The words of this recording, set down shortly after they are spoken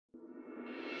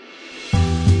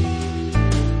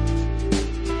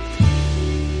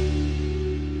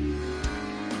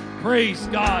Praise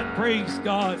God. Praise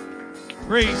God.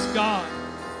 Praise God.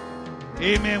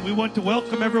 Amen. We want to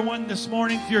welcome everyone this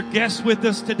morning. If you're guests with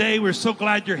us today, we're so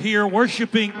glad you're here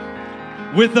worshiping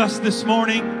with us this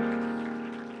morning.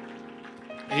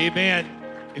 Amen.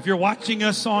 If you're watching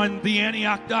us on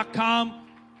theantioch.com,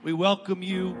 we welcome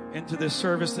you into this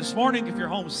service this morning. If you're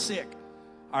homesick,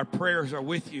 our prayers are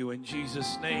with you in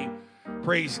Jesus' name.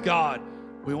 Praise God.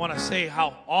 We want to say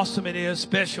how awesome it is,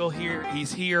 special here.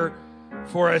 He's here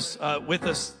for us, with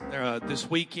us this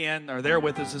weekend, or they're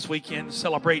with us this weekend to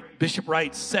celebrate Bishop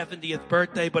Wright's 70th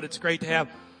birthday. But it's great to have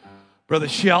Brother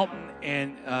Shelton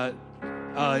and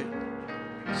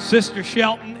Sister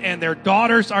Shelton and their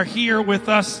daughters are here with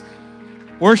us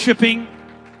worshiping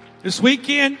this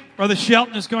weekend. Brother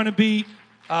Shelton is going to be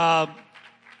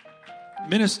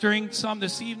ministering some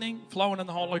this evening, flowing in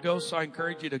the Holy Ghost. So I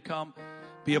encourage you to come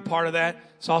be a part of that.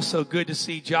 It's also good to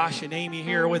see Josh and Amy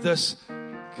here with us,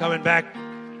 coming back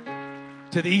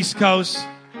to the East Coast.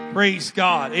 Praise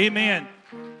God. Amen.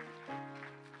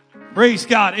 Praise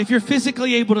God. If you're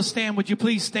physically able to stand, would you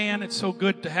please stand? It's so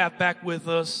good to have back with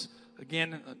us.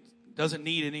 Again, doesn't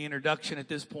need any introduction at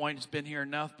this point. It's been here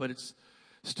enough, but it's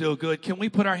still good. Can we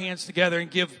put our hands together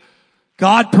and give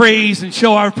God praise and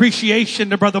show our appreciation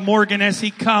to Brother Morgan as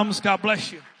he comes? God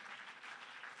bless you.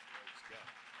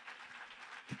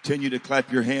 Continue to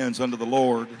clap your hands unto the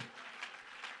Lord.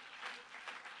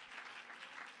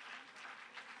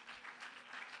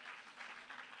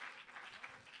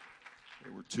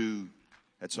 There were two.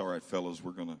 That's all right, fellas.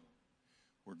 We're going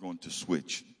to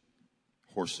switch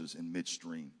horses in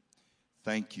midstream.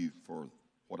 Thank you for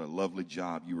what a lovely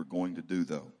job you were going to do,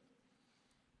 though.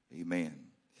 Amen.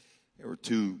 There were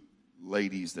two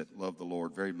ladies that love the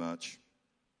Lord very much,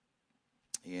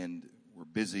 and were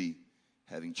busy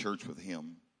having church with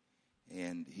him.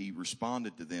 And he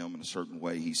responded to them in a certain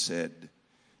way. He said,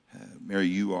 Mary,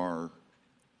 you're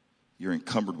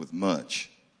encumbered with much.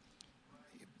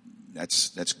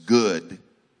 That's good,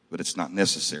 but it's not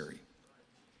necessary.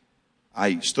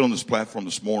 I stood on this platform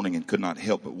this morning and could not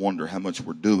help but wonder how much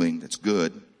we're doing that's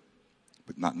good,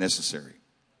 but not necessary.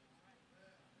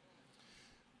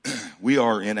 We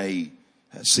are in a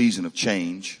season of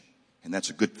change, and that's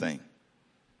a good thing.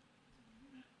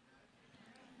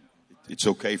 It's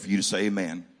okay for you to say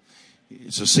amen.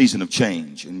 It's a season of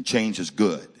change, and change is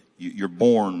good. You're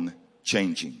born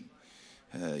changing.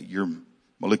 Your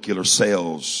molecular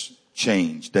cells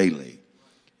change daily.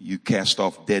 You cast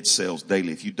off dead cells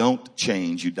daily. If you don't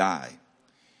change, you die.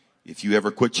 If you ever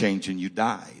quit changing, you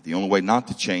die. The only way not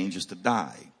to change is to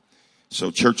die. So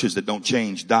churches that don't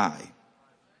change die.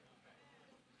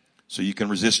 So you can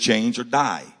resist change or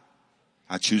die.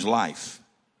 I choose life.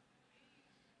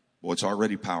 Boy, it's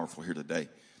already powerful here today.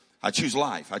 I choose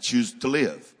life. I choose to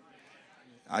live.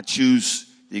 I choose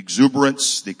the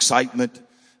exuberance, the excitement,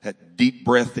 that deep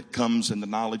breath that comes in the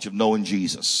knowledge of knowing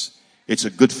Jesus. It's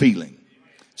a good feeling.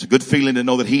 It's a good feeling to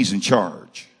know that he's in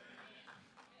charge.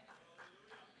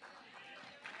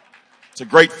 It's a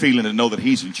great feeling to know that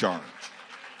he's in charge.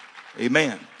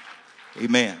 Amen.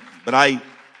 Amen. But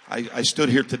I stood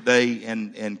here today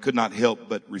and could not help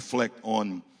but reflect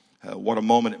on what a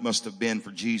moment it must have been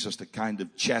for Jesus to kind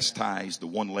of chastise the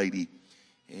one lady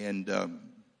and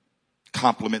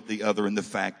compliment the other in the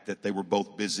fact that they were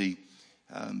both busy.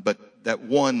 But that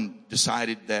one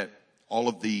decided that all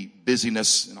of the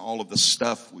busyness and all of the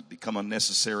stuff would become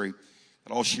unnecessary.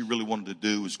 And all she really wanted to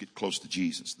do was get close to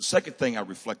Jesus. The second thing I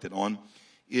reflected on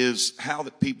is how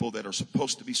the people that are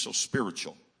supposed to be so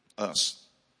spiritual, us,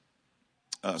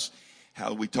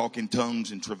 how we talk in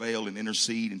tongues and travail and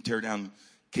intercede and tear down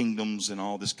kingdoms and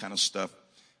all this kind of stuff,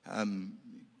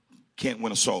 can't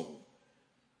win a soul.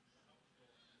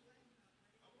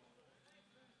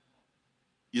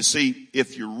 You see,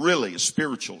 if you're really as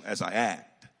spiritual as I act,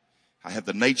 I have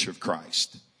the nature of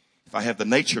Christ. If I have the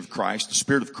nature of Christ, the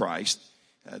Spirit of Christ,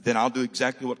 then I'll do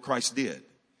exactly what Christ did.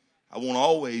 I won't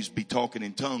always be talking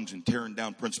in tongues and tearing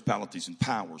down principalities and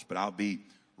powers, but I'll be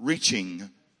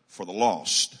reaching for the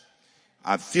lost.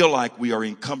 I feel like we are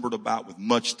encumbered about with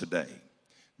much today,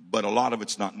 but a lot of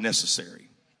it's not necessary.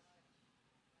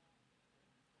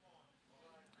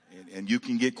 And you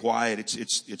can get quiet.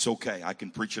 It's okay. I can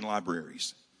preach in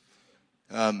libraries.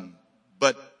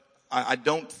 But I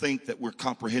don't think that we're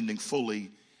comprehending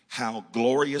fully how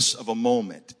glorious of a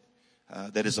moment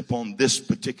that is upon this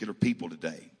particular people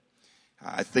today.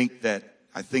 I think that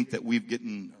we've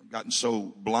gotten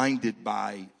so blinded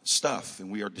by stuff, and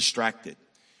we are distracted.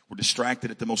 We're distracted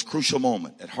at the most crucial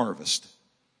moment, at harvest.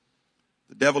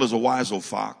 The devil is a wise old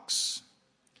fox.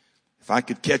 If I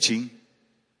could catch him,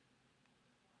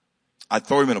 I'd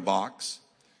throw him in a box.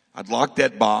 I'd lock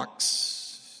that box.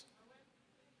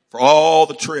 for all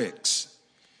the tricks.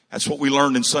 That's what we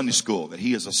learned in Sunday school, that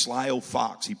he is a sly old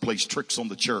fox. He plays tricks on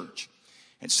the church.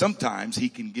 And sometimes he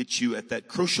can get you at that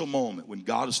crucial moment when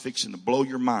God is fixing to blow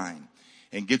your mind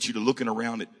and get you to looking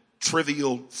around at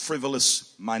trivial,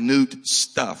 frivolous, minute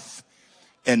stuff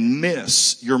and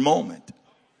miss your moment.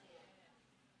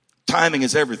 Timing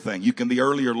is everything. You can be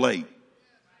early or late.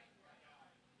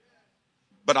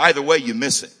 But either way, you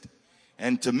miss it.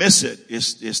 And to miss it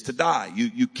is to die.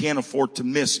 You can't afford to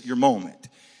miss your moment.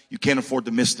 You can't afford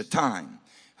to miss the time.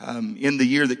 In the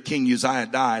year that King Uzziah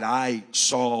died, I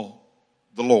saw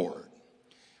the Lord.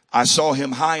 I saw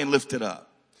him high and lifted up.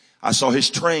 I saw his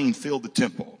train fill the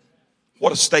temple.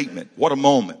 What a statement. What a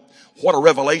moment. What a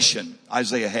revelation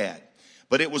Isaiah had.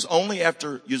 But it was only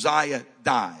after Uzziah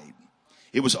died.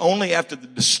 It was only after the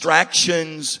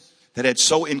distractions that had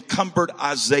so encumbered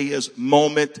Isaiah's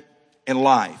moment in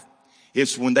life.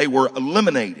 It's when they were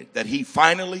eliminated that he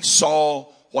finally saw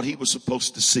what he was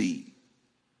supposed to see.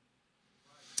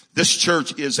 This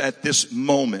church is at this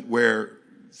moment where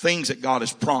things that God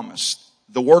has promised,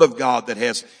 the word of God that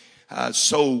has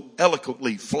so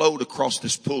eloquently flowed across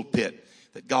this pulpit,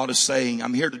 that God is saying,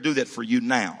 I'm here to do that for you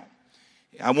now.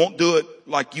 I won't do it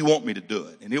like you want me to do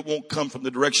it. And it won't come from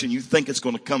the direction you think it's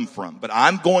going to come from. But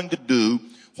I'm going to do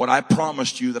what I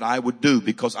promised you that I would do,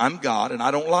 because I'm God and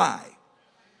I don't lie.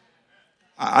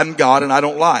 I'm God and I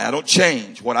don't lie. I don't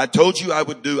change. What I told you I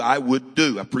would do, I would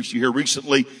do. I preached you here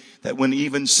recently that when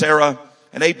even Sarah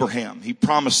and Abraham, he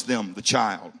promised them the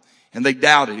child. And they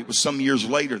doubted. It was some years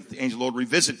later that the angel of the Lord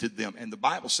revisited them. And the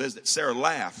Bible says that Sarah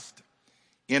laughed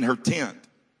in her tent.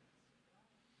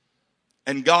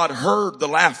 And God heard the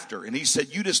laughter. And he said,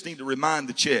 you just need to remind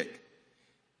the chick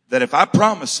that if I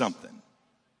promise something,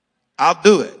 I'll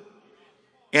do it.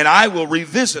 And I will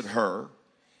revisit her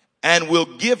and will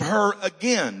give her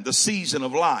again the season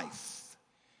of life.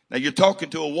 Now you're talking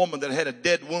to a woman that had a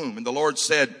dead womb. And the Lord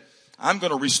said, I'm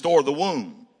going to restore the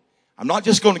womb. I'm not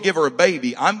just going to give her a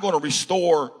baby. I'm going to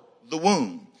restore the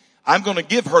womb. I'm going to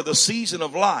give her the season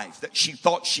of life that she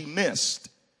thought she missed.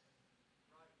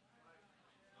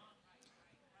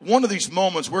 One of these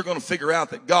moments we're going to figure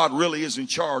out that God really is in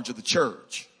charge of the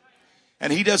church.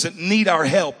 And he doesn't need our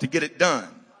help to get it done.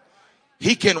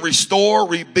 He can restore,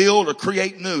 rebuild, or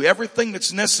create new. Everything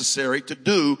that's necessary to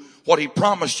do what he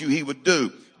promised you he would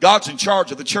do. God's in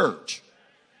charge of the church.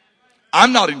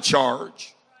 I'm not in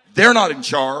charge. They're not in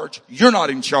charge. You're not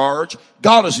in charge.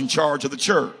 God is in charge of the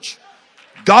church.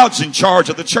 God's in charge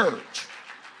of the church.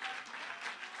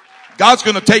 God's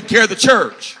going to take care of the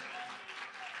church.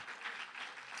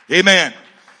 Amen.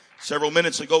 Several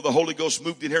minutes ago, the Holy Ghost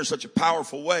moved in here in such a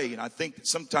powerful way. And I think that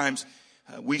sometimes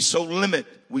we so limit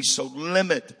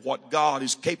what God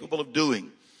is capable of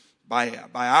doing by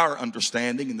our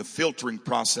understanding and the filtering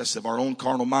process of our own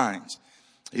carnal minds.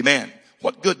 Amen.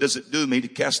 What good does it do me to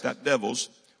cast out devils?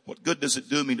 What good does it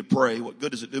do me to pray? What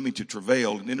good does it do me to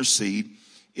travail and intercede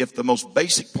if the most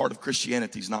basic part of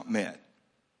Christianity is not met?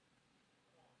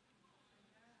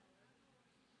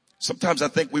 Sometimes I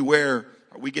think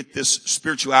we get this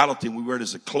spirituality and we wear it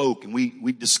as a cloak, and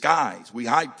we disguise, we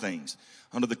hide things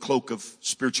under the cloak of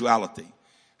spirituality.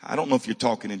 I don't know if you're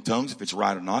talking in tongues, if it's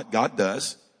right or not. God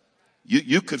does.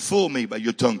 You could fool me by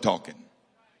your tongue talking.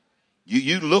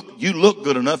 You look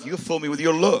good enough, you'll fool me with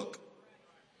your look.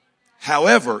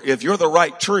 However, if you're the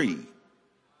right tree,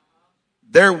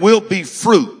 there will be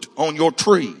fruit on your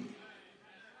tree.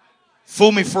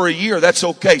 Fool me for a year, that's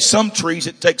okay. Some trees,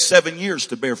 it takes 7 years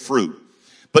to bear fruit.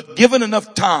 But given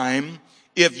enough time,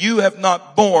 if you have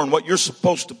not borne what you're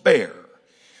supposed to bear,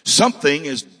 something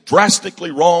is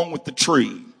drastically wrong with the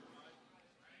tree.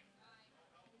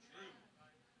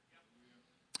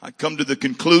 I come to the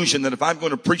conclusion that if I'm going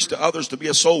to preach to others to be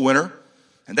a soul winner,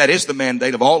 and that is the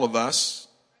mandate of all of us,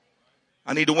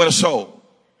 I need to win a soul.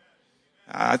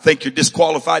 I think you're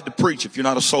disqualified to preach if you're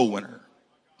not a soul winner.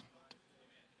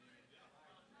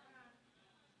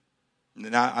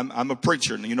 And I'm a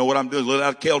preacher, and you know what I'm doing? A little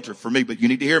out of kilter for me, but you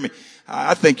need to hear me.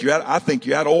 I think you're out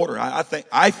of order.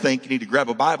 I think you need to grab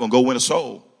a Bible and go win a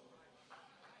soul.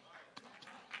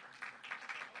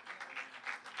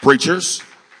 Preachers,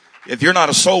 if you're not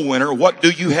a soul winner, what do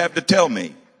you have to tell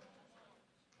me?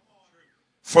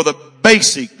 For the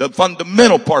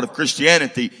fundamental part of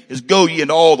Christianity is go ye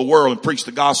into all the world and preach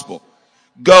the gospel.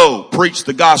 Go preach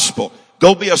the gospel.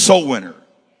 Go be a soul winner.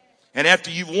 And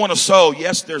after you've won a soul,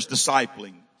 yes, there's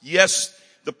discipling. Yes,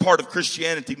 the part of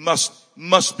Christianity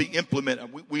must be implemented.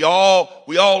 We all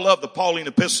love the Pauline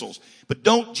epistles, but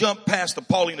don't jump past the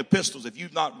Pauline epistles if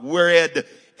you've not read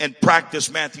and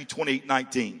practiced Matthew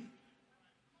 28:19.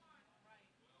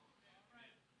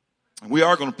 And we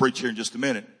are going to preach here in just a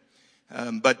minute.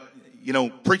 But, you know,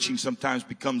 preaching sometimes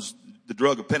becomes the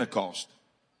drug of Pentecost.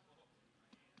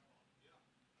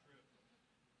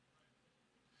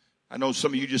 I know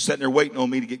some of you just sitting there waiting on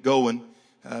me to get going.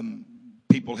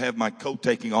 People have my coat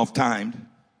taking off timed.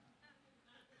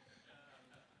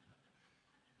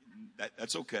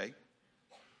 That's okay.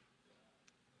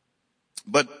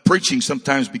 But preaching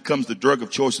sometimes becomes the drug of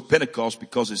choice of Pentecost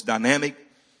because it's dynamic.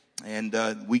 And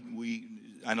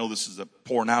I know this is a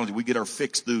poor analogy. We get our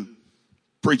fix through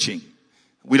preaching.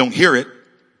 We don't hear it.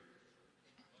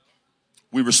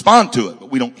 We respond to it, but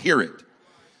we don't hear it.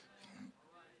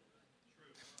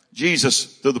 Jesus,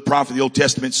 through the prophet of the Old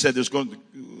Testament, said there's going to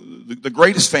the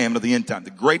greatest famine of the end time. The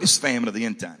greatest famine of the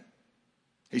end time.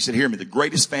 He said, hear me, the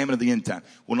greatest famine of the end time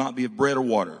will not be of bread or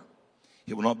water.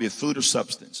 It will not be of food or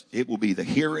substance. It will be the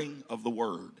hearing of the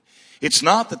word. It's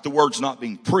not that the word's not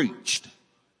being preached.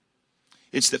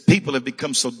 It's that people have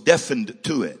become so deafened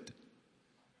to it,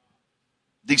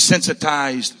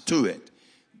 desensitized to it,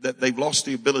 that they've lost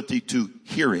the ability to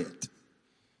hear it.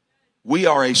 We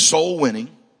are a soul winning,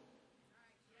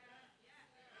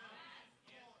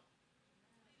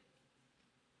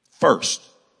 first,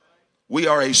 we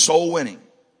are a soul winning,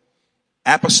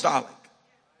 apostolic,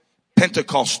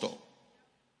 Pentecostal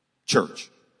church.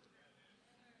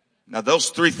 Now those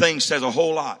three things says a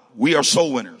whole lot. We are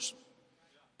soul winners,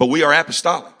 but we are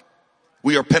apostolic.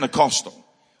 We are Pentecostal.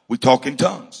 We talk in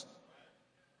tongues.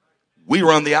 We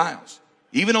run the aisles,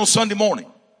 even on Sunday morning.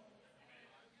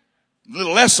 A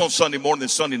little less on Sunday morning than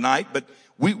Sunday night, but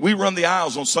we run the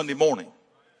aisles on Sunday morning.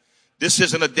 This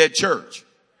isn't a dead church.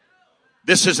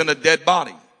 This isn't a dead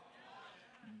body.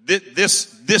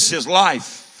 This is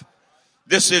life.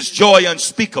 This is joy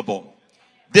unspeakable.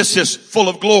 This is full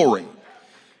of glory.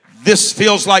 This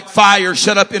feels like fire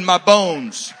shut up in my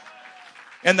bones,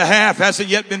 and the half hasn't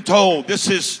yet been told.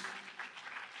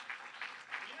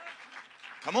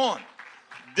 Come on.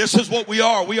 This is what we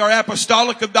are. We are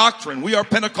apostolic of doctrine. We are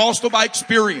Pentecostal by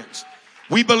experience.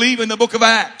 We believe in the book of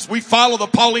Acts. We follow the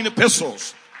Pauline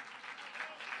epistles.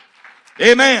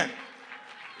 Amen.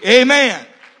 Amen.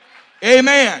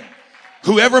 Amen.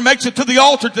 Whoever makes it to the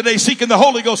altar today seeking the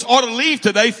Holy Ghost ought to leave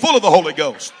today full of the Holy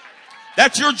Ghost.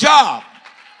 That's your job.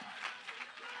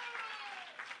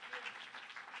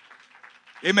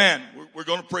 Amen. We're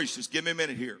going to preach. Just give me a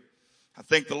minute here. I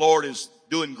think the Lord is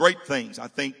doing great things. I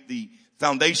think the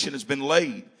foundation has been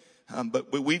laid.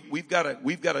 But we've got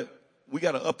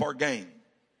to up our game.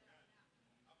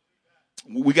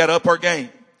 We got to up our game.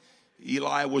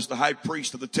 Eli was the high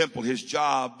priest of the temple. His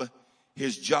job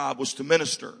was to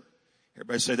minister.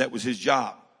 Everybody say that was his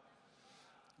job.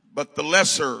 But the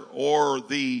lesser or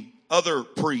the other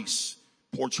priests,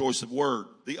 poor choice of word,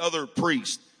 the other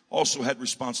priest also had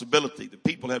responsibility. The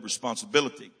people had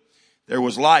responsibility. There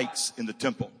was lights in the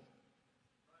temple.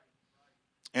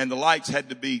 And the lights had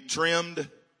to be trimmed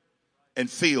and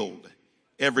filled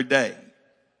every day.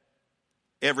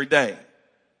 Every day.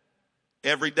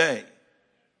 Every day.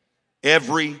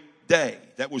 Every day.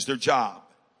 That was their job.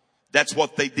 That's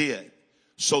what they did.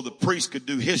 So the priest could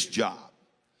do his job.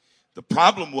 The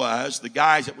problem was the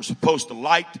guys that were supposed to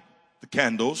light the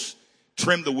candles,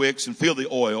 trim the wicks, and fill the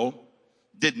oil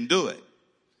didn't do it.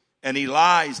 And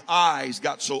Eli's eyes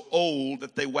got so old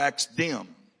that they waxed dim.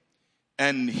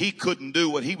 And he couldn't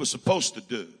do what he was supposed to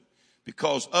do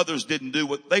because others didn't do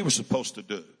what they were supposed to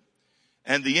do.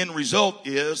 And the end result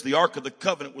is the Ark of the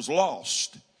Covenant was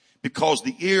lost because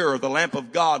the ear of the lamp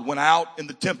of God went out in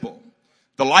the temple.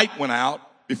 The light went out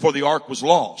before the ark was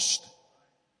lost.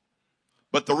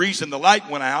 But the reason the light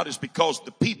went out is because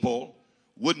the people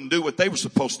wouldn't do what they were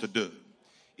supposed to do.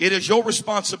 It is your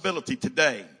responsibility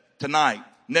today, tonight,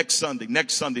 next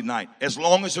Sunday night, as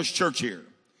long as there's church here,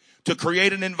 to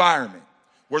create an environment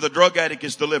where the drug addict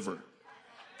is delivered,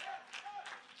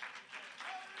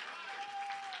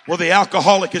 where the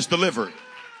alcoholic is delivered,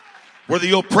 where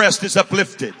the oppressed is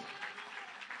uplifted.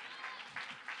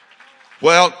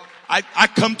 Well, I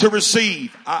come to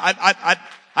receive. I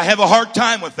have a hard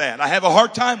time with that. I have a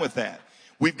hard time with that.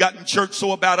 We've gotten church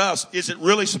so about us. Is it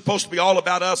really supposed to be all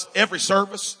about us every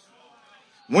service?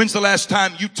 When's the last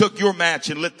time you took your match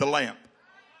and lit the lamp?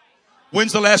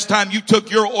 When's the last time you took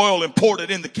your oil and poured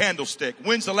it in the candlestick?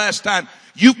 When's the last time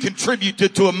you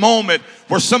contributed to a moment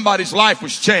where somebody's life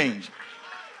was changed?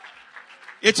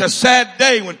 It's a sad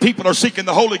day when people are seeking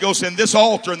the Holy Ghost in this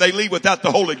altar and they leave without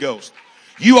the Holy Ghost.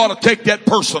 You ought to take that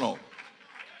personal.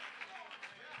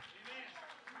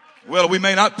 Well, we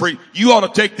may not preach. You ought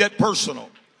to take that personal.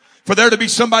 For there to be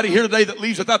somebody here today that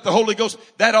leaves without the Holy Ghost,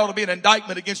 that ought to be an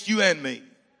indictment against you and me.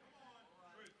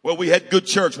 Well, we had good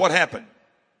church. What happened?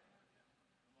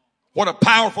 What a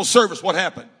powerful service. What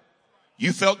happened?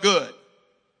 You felt good.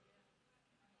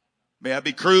 May I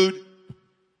be crude?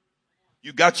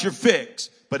 You got your fix,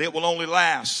 but it will only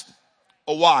last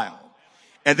a while.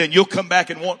 And then you'll come back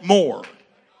and want more.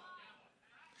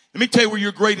 Let me tell you where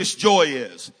your greatest joy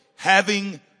is.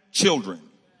 Having children.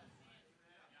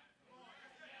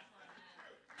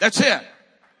 That's it.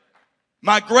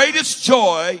 My greatest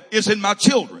joy is in my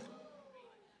children.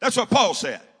 That's what Paul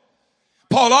said.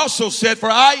 Paul also said, for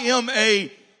I am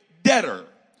a debtor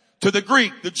to the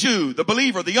Greek, the Jew, the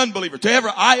believer, the unbeliever. To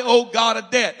ever I owe God a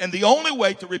debt. And the only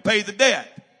way to repay the debt,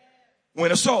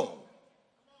 win a soul.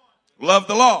 Love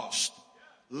the lost.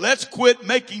 Let's quit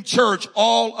making church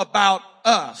all about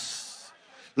us.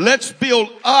 Let's build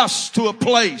us to a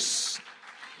place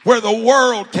where the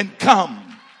world can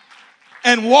come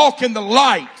and walk in the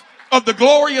light of the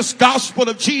glorious gospel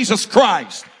of Jesus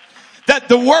Christ. That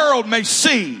the world may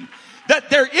see that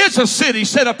there is a city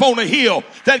set upon a hill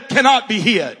that cannot be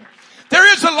hid.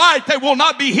 There is a light that will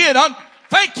not be hid.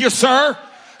 Thank you, sir.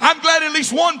 I'm glad at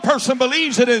least one person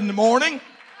believes it in the morning.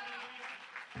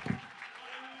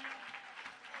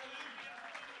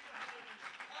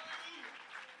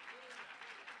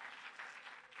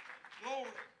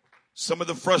 Some of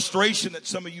the frustration that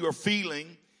some of you are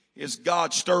feeling is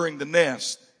God stirring the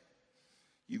nest.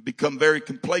 You've become very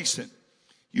complacent.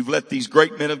 You've let these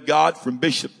great men of God from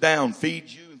bishop down feed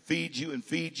you and feed you and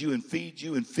feed you and feed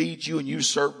you and feed you, and you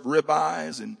serve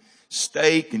ribeyes and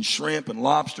steak and shrimp and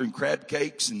lobster and crab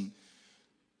cakes, and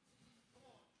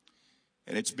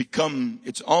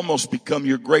it's almost become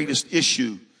your greatest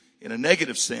issue in a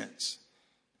negative sense.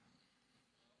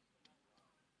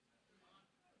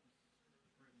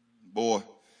 Boy,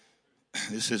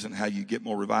 this isn't how you get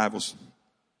more revivals,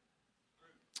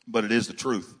 but it is the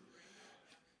truth.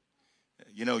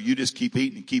 You know, you just keep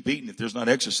eating and keep eating. If there's not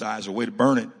exercise or way to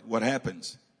burn it, what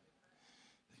happens?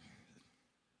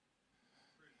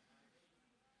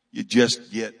 You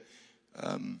just get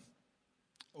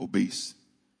obese.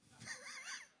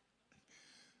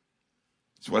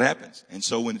 That's what happens. And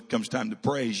so when it comes time to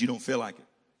praise, you don't feel like it.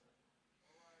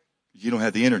 You don't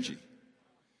have the energy.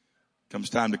 Comes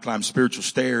time to climb spiritual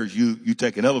stairs, you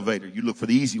take an elevator. You look for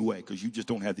the easy way because you just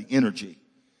don't have the energy.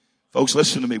 Folks,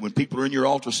 listen to me. When people are in your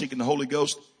altar seeking the Holy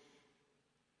Ghost,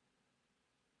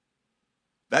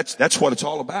 that's what it's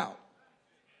all about.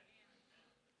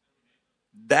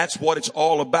 That's what it's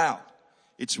all about.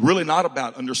 It's really not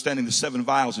about understanding the 7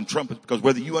 vials and trumpets, because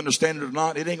whether you understand it or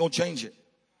not, it ain't going to change it.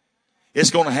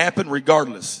 It's going to happen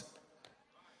regardless.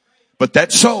 But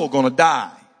that soul going to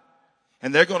die.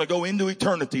 And they're going to go into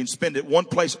eternity and spend it one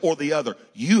place or the other.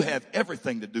 You have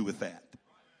everything to do with that.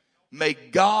 May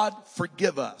God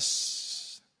forgive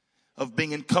us of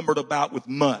being encumbered about with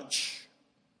much,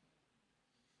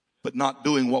 but not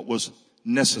doing what was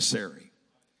necessary.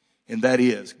 And that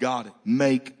is, God,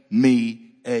 make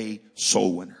me a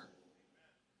soul winner.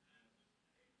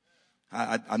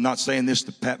 I'm not saying this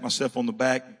to pat myself on the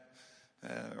back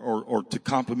or to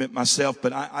compliment myself,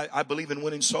 but I believe in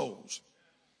winning souls.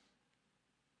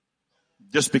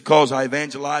 Just because I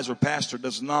evangelize or pastor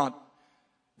does not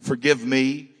forgive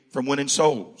me from winning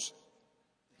souls.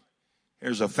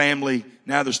 There's a family,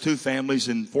 now there's 2 families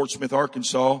in Fort Smith,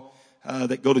 Arkansas,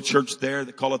 that go to church there,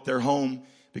 that call it their home,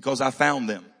 because I found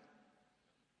them.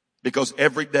 Because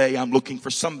every day I'm looking for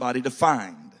somebody to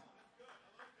find.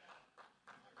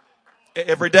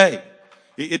 Every day.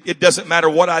 It doesn't matter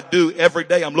what I do, every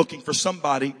day I'm looking for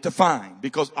somebody to find.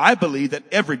 Because I believe that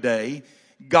every day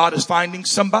God is finding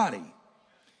somebody.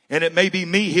 And it may be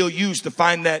me he'll use to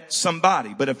find that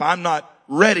somebody. But if I'm not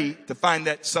ready to find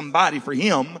that somebody for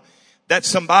him, that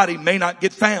somebody may not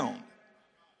get found.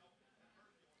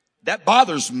 That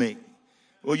bothers me.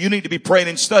 Well, you need to be praying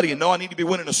and studying. No, I need to be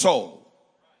winning a soul.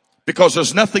 Because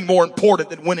there's nothing more important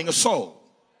than winning a soul.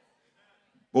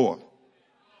 Boy.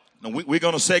 Now, we're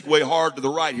going to segue hard to the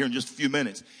right here in just a few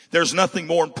minutes. There's nothing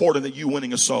more important than you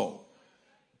winning a soul.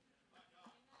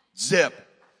 Zip.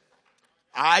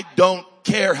 I don't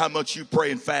care how much you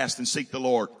pray and fast and seek the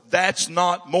Lord. That's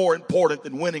not more important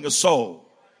than winning a soul.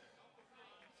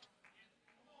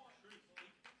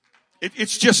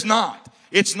 It's just not.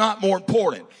 It's not more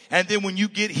important. And then when you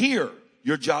get here,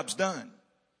 your job's done.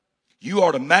 You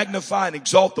are to magnify and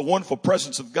exalt the wonderful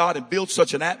presence of God and build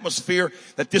such an atmosphere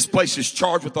that this place is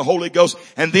charged with the Holy Ghost.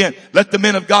 And then let the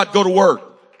men of God go to work.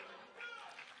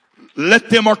 Let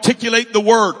them articulate the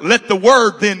word. Let the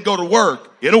word then go to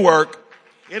work. It'll work.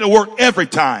 It'll work every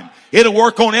time. It'll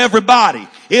work on everybody.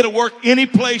 It'll work any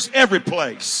place, every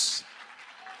place.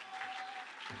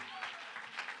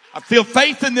 I feel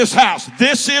faith in this house.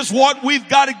 This is what we've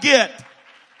got to get.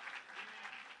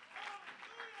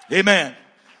 Amen.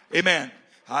 Amen.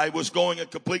 I was going a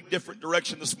complete different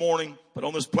direction this morning, but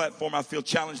on this platform I feel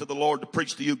challenged of the Lord to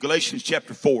preach to you Galatians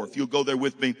chapter 4. If you'll go there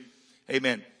with me.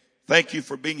 Amen. Thank you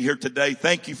for being here today.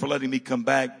 Thank you for letting me come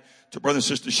back to Brother and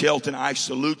Sister Shelton. I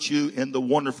salute you in the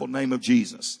wonderful name of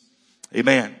Jesus.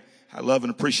 Amen. I love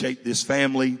and appreciate this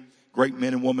family, great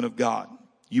men and women of God.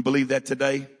 You believe that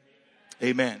today?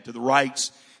 Amen. To the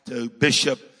Wrights, to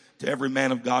Bishop, to every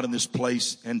man of God in this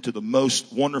place, and to the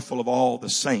most wonderful of all the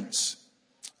saints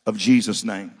of Jesus'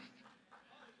 name.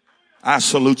 I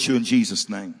salute you in Jesus'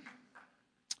 name.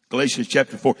 Galatians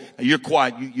chapter 4. Now you're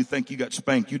quiet. You think you got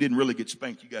spanked. You didn't really get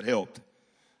spanked. You got helped.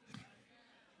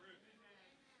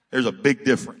 There's a big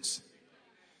difference.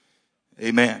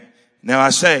 Amen. Now I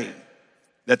say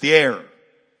that the heir,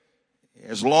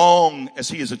 as long as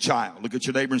he is a child, look at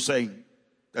your neighbor and say,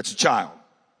 that's a child.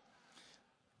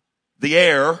 The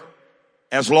heir,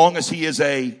 as long as he is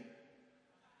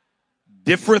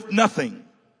differeth nothing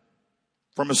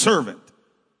from a servant,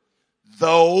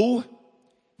 though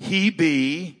he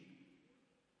be,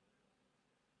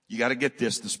 you got to get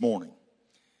this morning.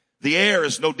 The heir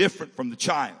is no different from the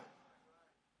child.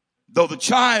 Though the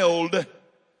child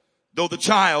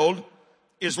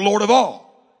is Lord of all,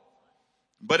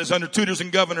 but is under tutors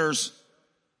and governors,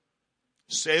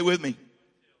 say it with me,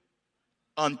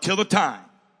 until the time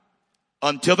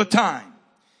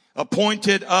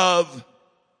appointed of,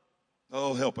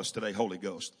 oh, help us today, Holy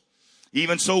Ghost.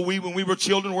 Even so we, when we were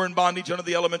children, were in bondage under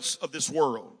the elements of this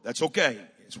world. That's okay.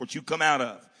 It's what you come out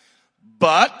of.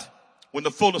 But when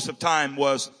the fullness of time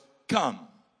was come,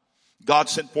 God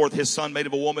sent forth his son, made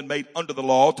of a woman, made under the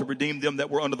law, to redeem them that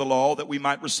were under the law, that we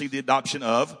might receive the adoption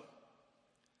of,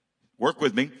 work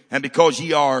with me, and because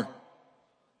ye are,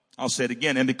 I'll say it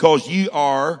again, and because ye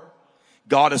are,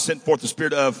 God has sent forth the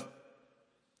Spirit of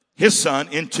his Son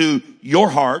into your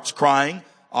hearts, crying,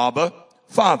 Abba,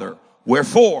 Father.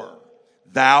 Wherefore,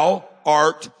 thou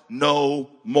art no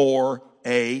more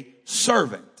a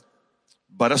servant,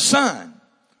 but a son.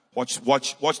 Watch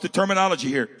the terminology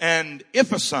here. And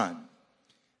if a son,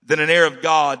 then an heir of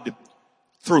God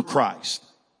through Christ.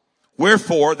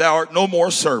 Wherefore, thou art no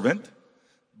more servant,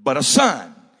 but a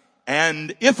son.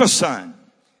 And if a son,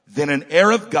 then an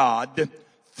heir of God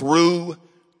through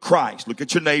Christ. Look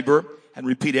at your neighbor and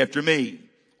repeat after me.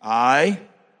 I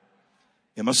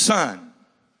am a son,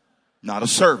 not a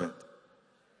servant.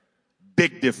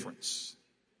 Big difference.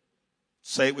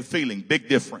 Say it with feeling. Big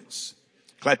difference.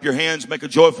 Clap your hands. Make a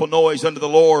joyful noise unto the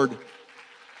Lord.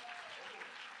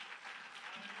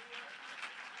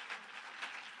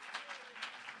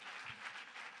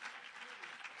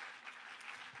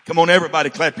 Come on, everybody,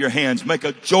 clap your hands. Make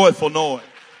a joyful noise.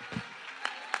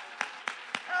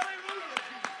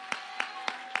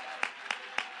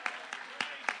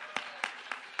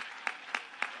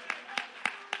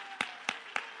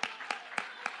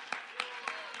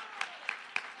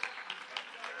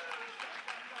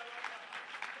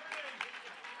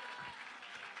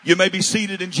 You may be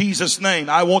seated in Jesus' name.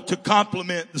 I want to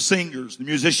compliment the singers, the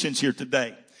musicians here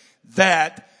today.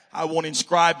 That I want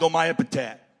inscribed on my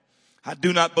epitaph. I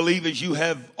do not believe, as you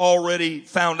have already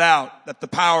found out, that the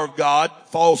power of God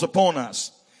falls upon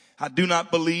us. I do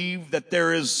not believe that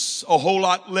there is a whole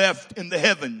lot left in the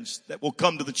heavens that will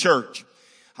come to the church.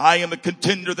 I am a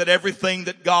contender that everything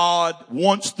that God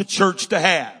wants the church to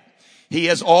have, he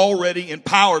has already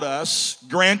empowered us,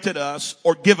 granted us,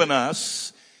 or given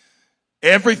us.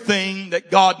 Everything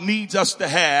that God needs us to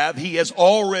have, he has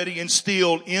already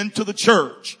instilled into the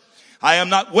church. I am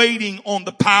not waiting on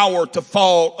the power to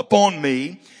fall upon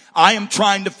me. I am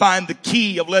trying to find the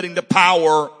key of letting the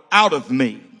power out of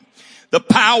me. The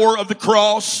power of the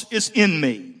cross is in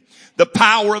me. The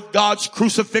power of God's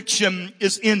crucifixion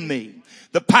is in me.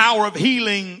 The power of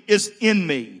healing is in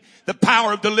me. The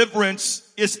power of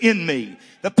deliverance is in me.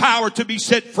 The power to be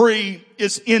set free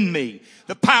is in me.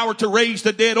 The power to raise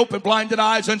the dead, open blinded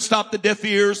eyes, and stop the deaf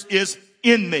ears is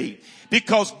in me.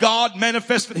 Because God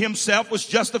manifested himself, was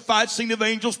justified, seen of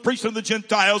angels, preached to the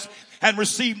Gentiles, and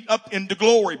received up into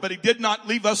glory. But he did not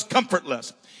leave us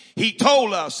comfortless. He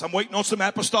told us, I'm waiting on some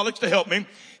apostolics to help me.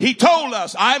 He told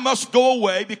us, I must go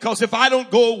away, because if I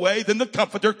don't go away, then the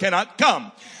Comforter cannot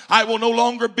come. I will no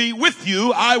longer be with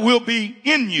you. I will be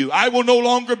in you. I will no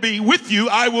longer be with you.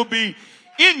 I will be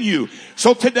in you.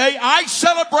 So today I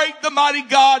celebrate the mighty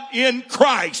God in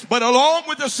Christ. But along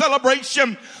with the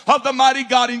celebration of the mighty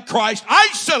God in Christ, I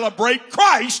celebrate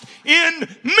Christ in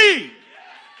me.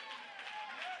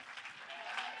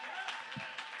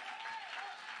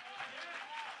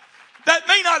 That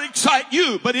may not excite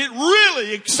you, but it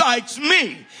really excites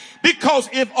me. Because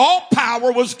if all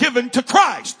power was given to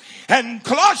Christ, and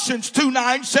Colossians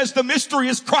 2:9 says the mystery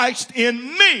is Christ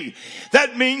in me.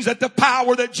 That means that the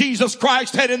power that Jesus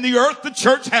Christ had in the earth, the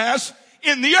church has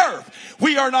in the earth.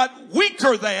 We are not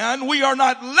weaker than, we are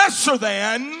not lesser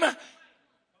than.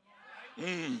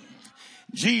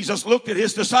 Jesus looked at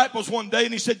his disciples one day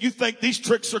and he said, you think these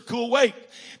tricks are cool? Wait,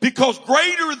 because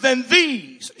greater than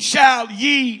these shall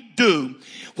ye do.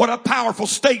 What a powerful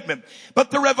statement. But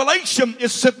the revelation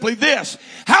is simply this.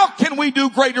 How can we do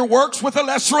greater works with a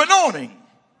lesser anointing?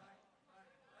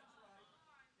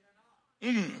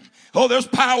 Oh, there's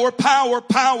power,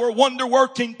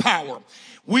 wonder-working power.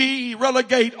 We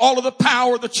relegate all of the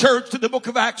power of the church to the Book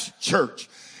of Acts church.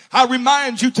 I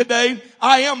remind you today,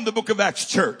 I am the Book of Acts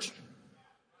church.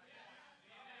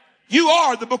 You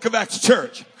are the Book of Acts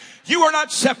church. You are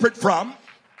not separate from.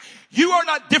 You are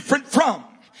not different from.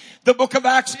 The Book of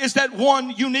Acts is that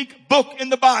one unique book in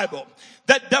the Bible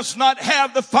that does not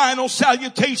have the final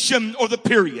salutation or the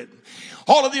period.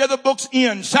 All of the other books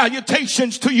end.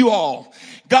 Salutations to you all.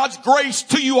 God's grace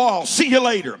to you all. See you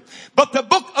later. But the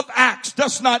book of Acts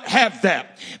does not have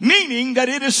that. Meaning that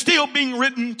it is still being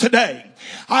written today.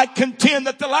 I contend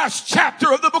that the last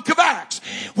chapter of the book of Acts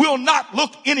will not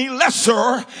look any lesser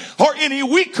or any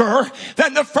weaker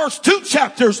than the first two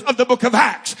chapters of the book of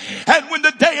Acts. And when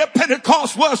the day of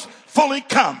Pentecost was fully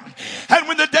come. And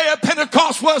when the day of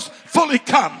Pentecost was fully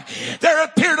come, there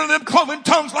appeared unto them cloven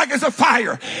tongues like as a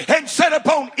fire, and set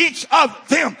upon each of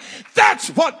them. That's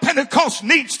what Pentecost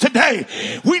needs today.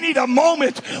 We need a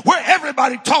moment where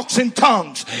everybody talks in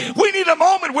tongues. We need a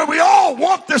moment where we all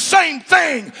want the same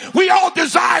thing. We all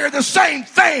desire the same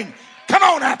thing. Come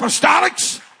on,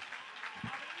 apostolics.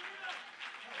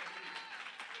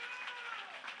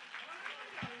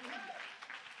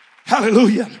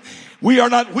 Hallelujah. We are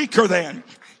not weaker than.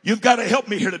 You've got to help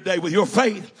me here today with your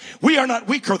faith. We are not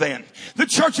weaker than. The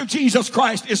Church of Jesus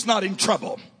Christ is not in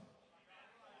trouble.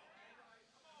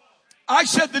 I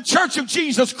said the Church of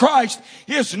Jesus Christ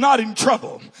is not in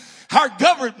trouble. Our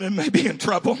government may be in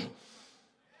trouble.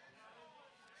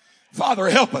 Father,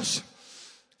 help us.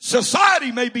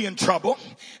 Society may be in trouble.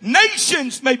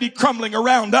 Nations may be crumbling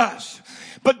around us.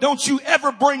 But don't you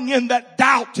ever bring in that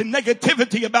doubt and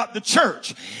negativity about the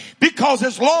church. Because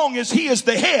as long as he is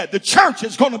the head, the church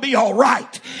is going to be all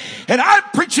right. And I'm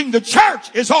preaching the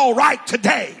church is all right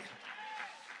today.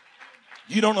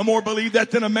 You don't no more believe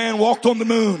that than a man walked on the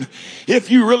moon. If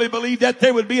you really believe that,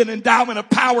 there would be an endowment of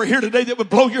power here today that would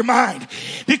blow your mind.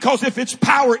 Because if it's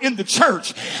power in the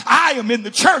church, I am in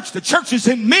the church. The church is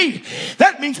in me.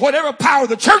 That means whatever power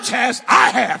the church has, I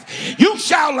have. You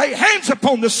shall lay hands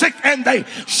upon the sick and they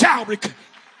shall recover.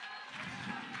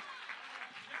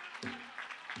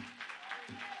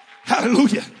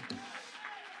 Hallelujah.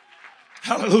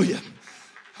 Hallelujah.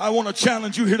 I want to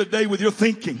challenge you here today with your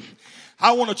thinking.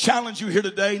 I want to challenge you here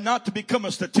today not to become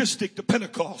a statistic to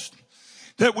Pentecost.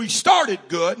 That we started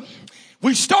good,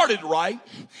 we started right,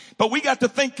 but we got to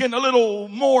thinking a little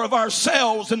more of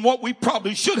ourselves than what we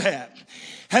probably should have.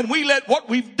 And we let what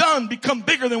we've done become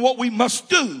bigger than what we must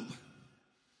do.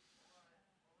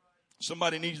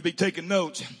 Somebody needs to be taking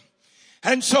notes.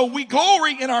 And so we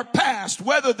glory in our past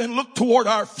rather than look toward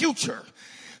our future.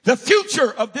 The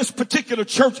future of this particular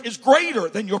church is greater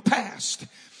than your past.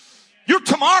 Your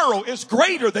tomorrow is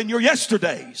greater than your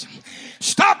yesterdays.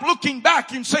 Stop looking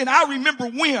back and saying, I remember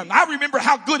when. I remember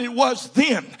how good it was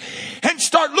then. And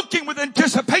start looking with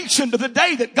anticipation to the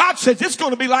day that God says it's going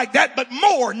to be like that, but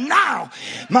more now.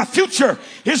 My future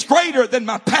is greater than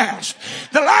my past.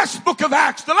 The last book of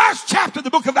Acts, the last chapter of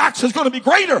the book of Acts is going to be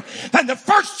greater than the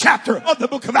first chapter of the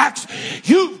book of Acts.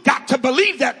 You've got to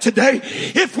believe that today.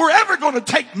 If we're ever going to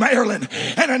take Maryland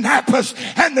and Annapolis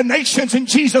and the nations in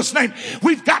Jesus' name,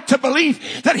 we've got to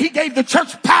believe that he gave the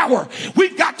church power.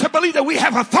 We've got to believe that we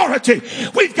have authority.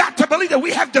 We've got to believe that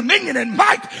we have dominion and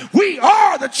might. We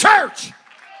are the church.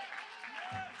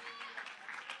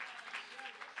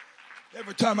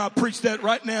 Every time I preach that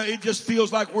right now, it just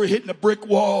feels like we're hitting a brick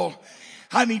wall.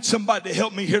 I need somebody to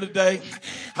help me here today.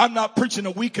 I'm not preaching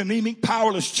a weak, anemic,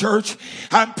 powerless church.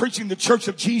 I'm preaching the church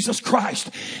of Jesus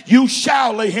Christ. You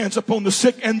shall lay hands upon the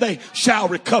sick and they shall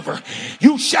recover.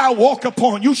 You shall walk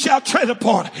upon. You shall tread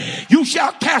upon. You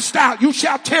shall cast out. You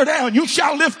shall tear down. You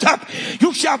shall lift up.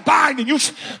 You shall bind. And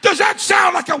does that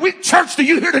sound like a weak church to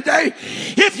you here today?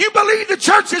 If you believe the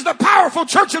church is the powerful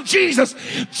church of Jesus,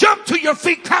 jump to your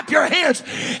feet, clap your hands,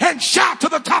 and shout to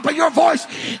the top of your voice,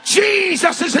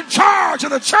 Jesus is in charge of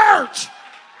the church.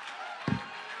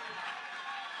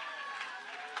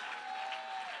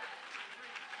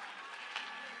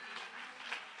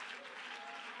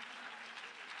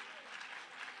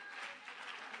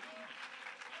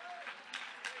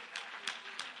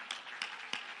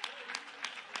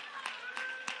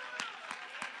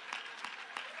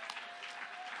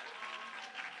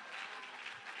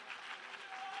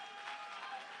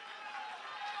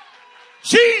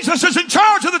 Jesus is in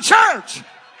charge of the church.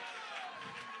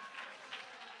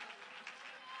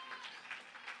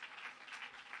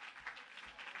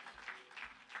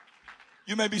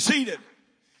 You may be seated.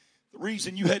 The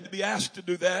reason you had to be asked to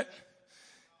do that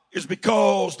is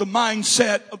because the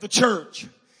mindset of the church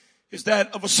is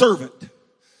that of a servant.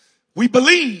 We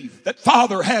believe that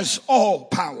Father has all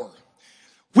power.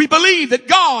 We believe that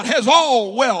God has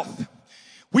all wealth.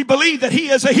 We believe that He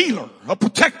is a healer, a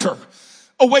protector,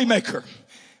 a waymaker.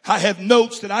 I have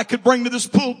notes that I could bring to this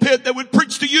pulpit that would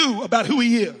preach to you about who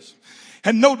He is.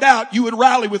 And no doubt you would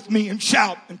rally with me and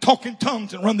shout and talk in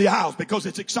tongues and run the aisles because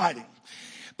it's exciting.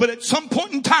 But at some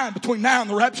point in time between now and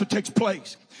the rapture takes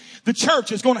place, the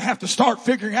church is going to have to start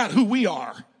figuring out who we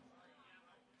are.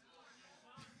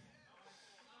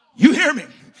 You hear me?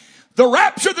 The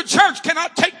rapture of the church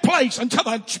cannot take place until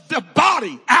the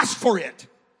body asks for it.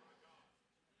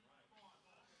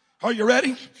 Are you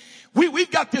ready?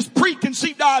 We've got this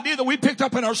preconceived idea that we picked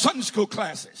up in our Sunday school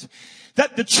classes,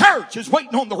 that the church is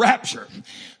waiting on the rapture.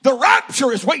 The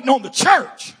rapture is waiting on the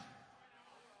church.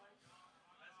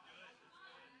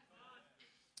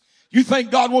 You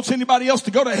think God wants anybody else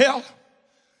to go to hell?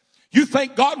 You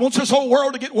think God wants this whole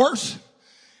world to get worse?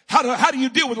 How do you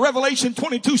deal with Revelation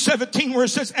 22:17 where it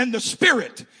says, and the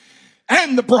Spirit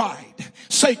and the bride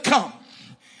say, come.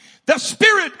 The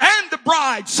Spirit and the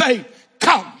bride say,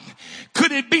 come.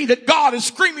 Could it be that God is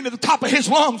screaming at the top of His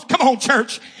lungs, come on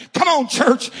church, come on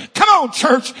church, come on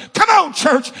church, come on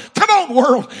church, come on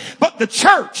world. But the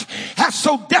church has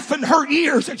so deafened her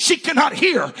ears that she cannot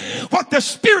hear what the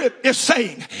Spirit is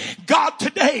saying. God,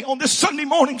 today on this Sunday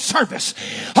morning service,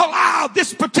 allow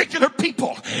this particular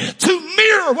people to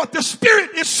mirror what the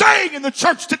Spirit is saying in the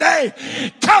church today.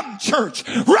 Come church,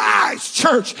 rise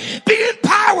church, be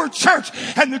empowered church.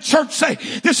 And the church say,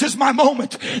 this is my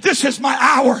moment, this is my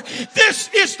hour.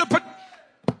 This is the...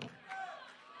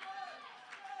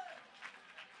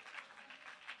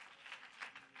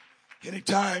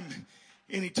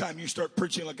 Anytime you start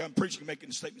preaching like I'm preaching, making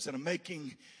the statements that I'm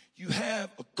making, you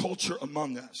have a culture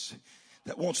among us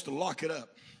that wants to lock it up.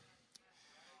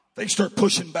 They start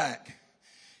pushing back.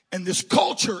 And this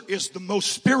culture is the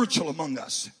most spiritual among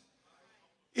us.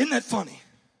 Isn't that funny?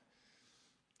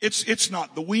 It's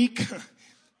not the weak.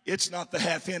 It's not the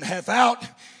half in, half out.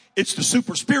 It's the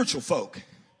super spiritual folk.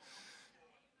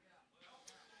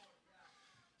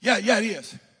 Yeah, it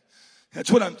is. That's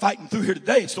what I'm fighting through here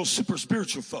today. It's those super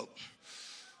spiritual folk.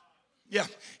 Yeah,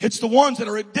 it's the ones that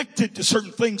are addicted to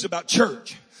certain things about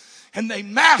church. And they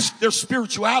mask their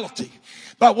spirituality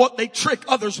by what they trick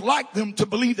others like them to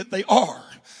believe that they are.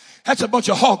 That's a bunch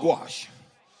of hogwash.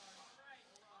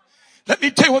 Let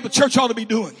me tell you what the church ought to be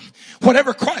doing.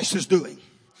 Whatever Christ is doing.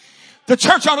 The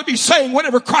church ought to be saying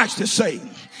whatever Christ is saying.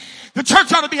 The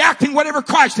church ought to be acting whatever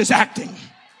Christ is acting.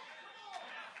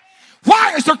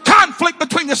 Why is there conflict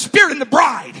between the Spirit and the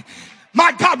bride?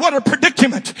 My God, what a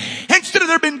predicament. Instead of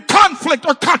there being conflict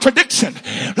or contradiction,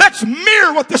 let's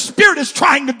mirror what the Spirit is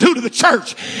trying to do to the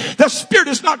church. The Spirit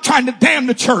is not trying to damn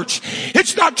the church.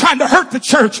 It's not trying to hurt the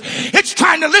church. It's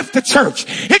trying to lift the church.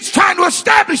 It's trying to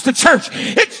establish the church.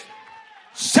 It's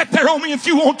sit there on me if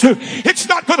you want to. It's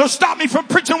not going to stop me from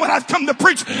preaching what I've come to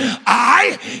preach.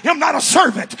 I am not a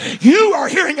servant. You are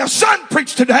hearing a son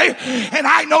preach today, and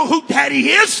I know who Daddy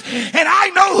is, and I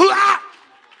know who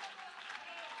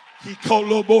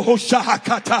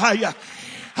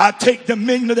I take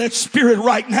dominion of that spirit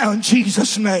right now in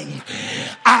Jesus' name.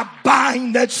 I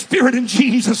bind that spirit in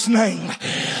Jesus' name.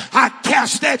 I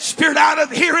cast that spirit out of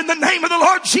here in the name of the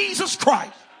Lord Jesus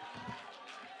Christ.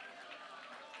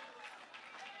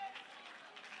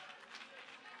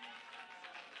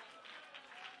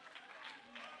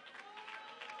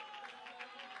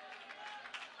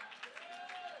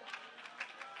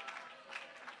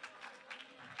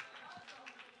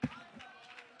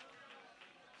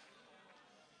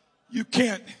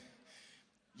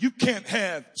 You can't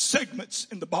have segments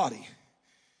in the body.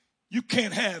 You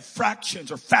can't have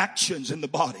fractions or factions in the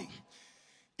body.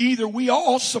 Either we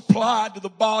all supply to the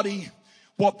body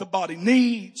what the body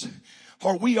needs,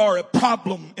 or we are a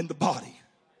problem in the body.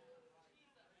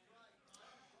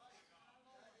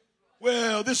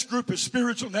 Well, this group is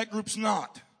spiritual and that group's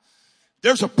not.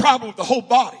 There's a problem with the whole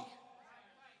body.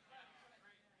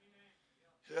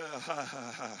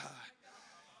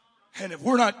 And if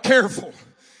we're not careful,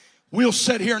 we'll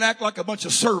sit here and act like a bunch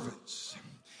of servants.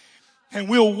 And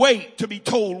we'll wait to be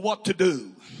told what to do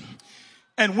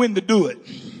and when to do it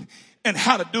and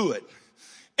how to do it,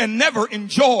 and never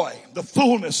enjoy the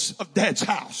fullness of Dad's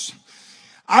house.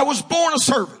 I was born a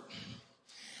servant.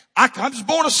 I was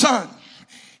born a son.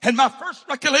 And my first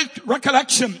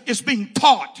recollection is being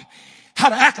taught how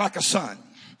to act like a son.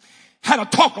 how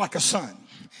to talk like a son.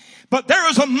 But there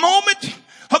is a moment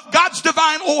of God's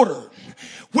divine order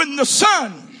when the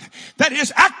son that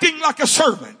is acting like a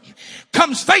servant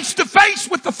comes face to face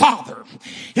with the Father.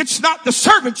 It's not the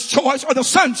servant's choice or the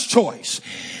son's choice.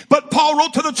 But Paul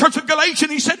wrote to the church of Galatia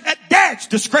and he said, at dad's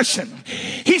discretion,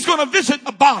 he's going to visit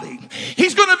a body.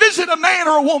 He's going to visit a man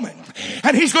or a woman.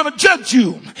 And he's going to judge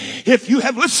you. If you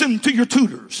have listened to your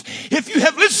tutors, if you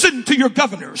have listened to your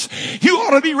governors, you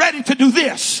ought to be ready to do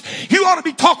this. You ought to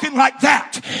be talking like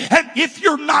that. And if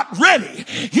you're not ready,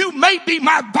 you may be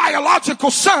my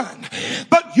biological son,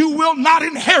 but you will not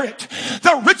inherit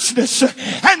the richness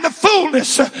and the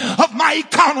fullness of my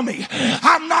economy.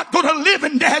 I'm not going to live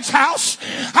in dad's house.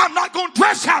 I'm not going to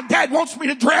dress how dad wants me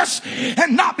to dress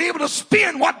and not be able to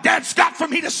spend what dad's got for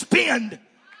me to spend.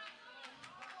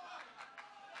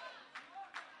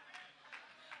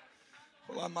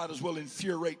 Well, I might as well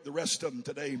infuriate the rest of them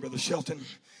today, Brother Shelton.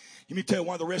 Let me tell you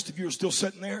why the rest of you are still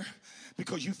sitting there.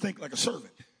 Because you think like a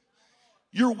servant.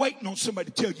 You're waiting on somebody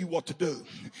to tell you what to do.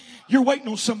 You're waiting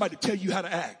on somebody to tell you how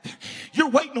to act. You're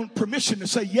waiting on permission to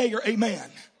say yay or amen.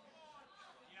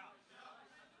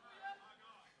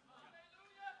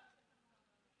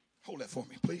 Hold that for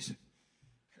me, please.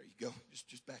 There you go.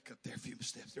 Just back up there a few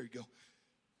steps. There you go.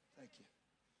 Thank you.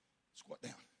 Squat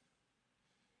down.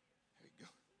 There you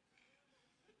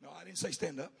go. No, I didn't say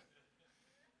stand up.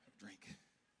 Have a drink.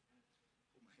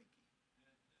 Hold my hanky.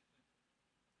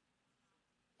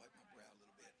 Wipe my brow a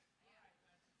little bit.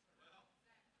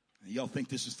 And y'all think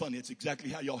this is funny. It's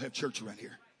exactly how y'all have church around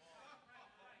here.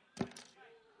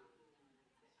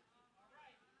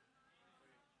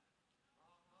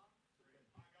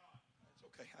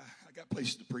 I got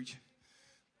places to preach.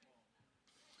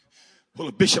 Well,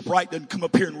 if Bishop Wright doesn't come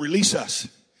up here and release us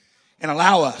and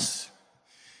allow us,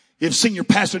 if senior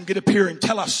pastor doesn't get up here and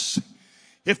tell us,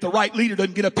 if the right leader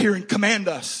doesn't get up here and command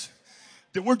us,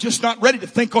 then we're just not ready to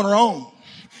think on our own.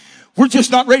 We're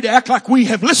just not ready to act like we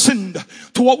have listened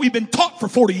to what we've been taught for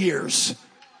 40 years.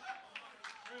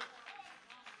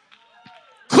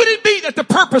 Could it be that the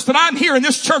purpose that I'm here in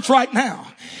this church right now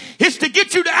is to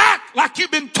get you to act like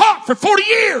you've been taught for 40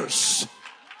 years?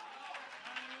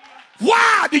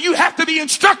 Why do you have to be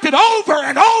instructed over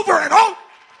and over and over?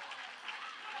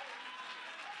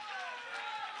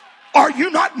 Are you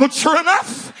not mature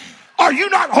enough? Are you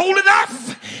not old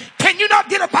enough? Can you not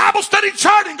get a Bible study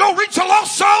chart and go reach a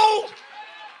lost soul?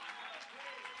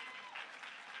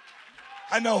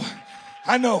 I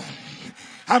know.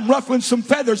 I'm ruffling some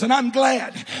feathers and I'm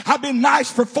glad. I've been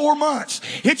nice for 4 months.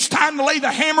 It's time to lay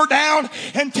the hammer down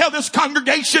and tell this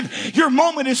congregation your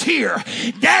moment is here.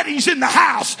 Daddy's in the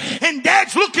house and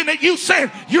dad's looking at you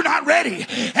saying you're not ready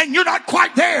and you're not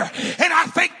quite there. And I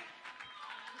think,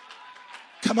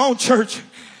 come on, church.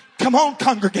 Come on,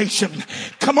 congregation.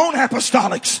 Come on,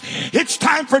 apostolics. It's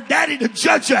time for daddy to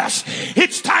judge us.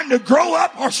 It's time to grow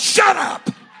up or shut up.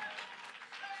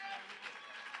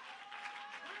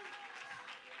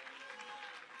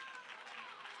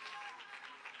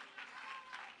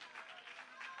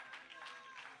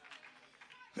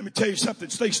 Let me tell you something.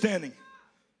 Stay standing.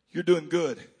 You're doing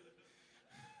good.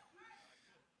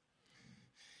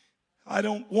 I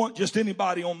don't want just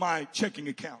anybody on my checking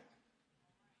account.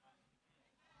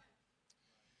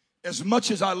 As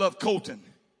much as I love Colton,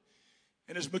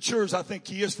 and as mature as I think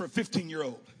he is for a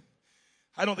 15-year-old,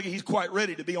 I don't think he's quite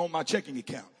ready to be on my checking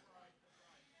account.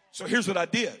 So here's what I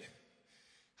did.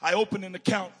 I opened an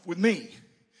account with me,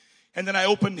 and then I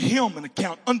opened him an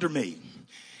account under me.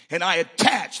 And I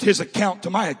attached his account to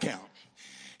my account.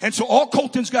 And so all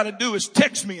Colton's got to do is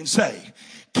text me and say,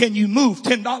 can you move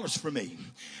 $10 for me?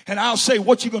 And I'll say,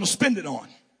 what you going to spend it on?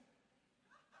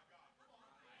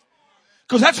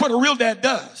 Because that's what a real dad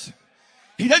does.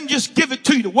 He doesn't just give it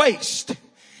to you to waste.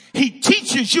 He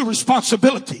teaches you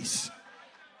responsibilities.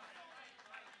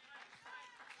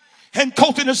 And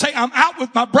Colton will say, I'm out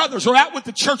with my brothers or out with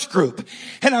the church group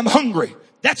and I'm hungry.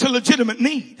 That's a legitimate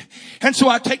need. And so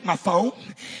I take my phone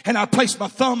and I place my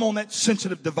thumb on that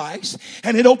sensitive device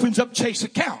and it opens up Chase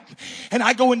account. And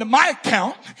I go into my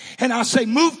account and I say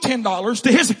move $10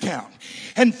 to his account.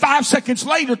 And 5 seconds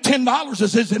later, $10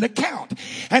 is his account.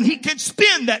 And he can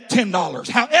spend that $10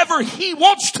 however he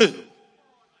wants to.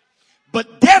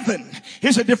 But Devin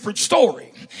is a different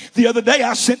story. The other day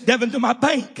I sent Devin to my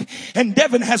bank and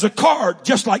Devin has a card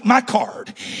just like my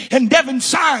card. And Devin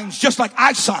signs just like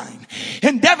I sign.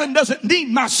 And Devin doesn't need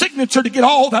my signature to get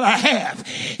all that I have.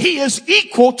 He is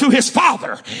equal to his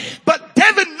father. But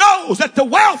Devin knows that the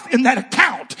wealth in that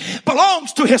account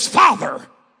belongs to his father.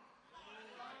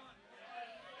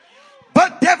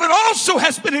 But Devin but also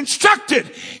has been instructed,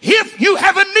 if you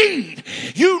have a need,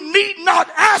 you need not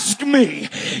ask me.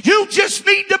 You just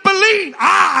need to believe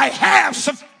I have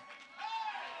some.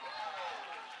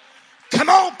 Come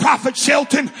on, Prophet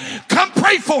Shelton. Come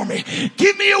pray for me.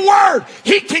 Give me a word.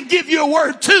 He can give you a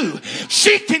word too.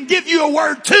 She can give you a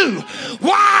word too.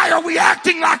 Why are we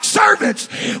acting like servants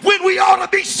when we ought to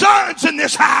be sons in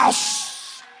this house?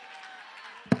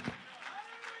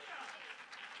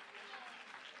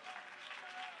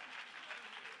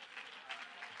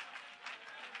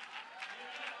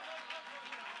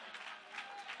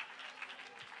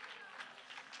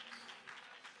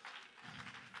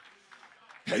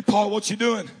 Hey, Paul, what you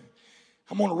doing?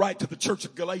 I'm going to write to the church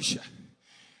of Galatia.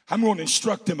 I'm going to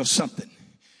instruct them of something.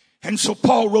 And so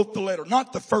Paul wrote the letter,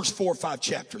 not the first 4 or 5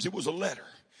 chapters. It was a letter.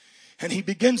 And he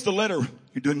begins the letter.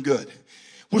 You're doing good.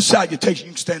 With salutation,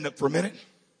 you can stand up for a minute.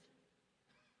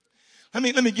 Let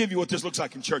me give you what this looks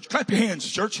like in church. Clap your hands,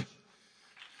 church.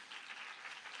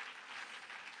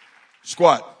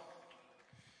 Squat.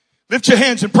 Lift your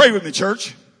hands and pray with me,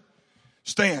 church.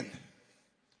 Stand.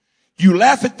 You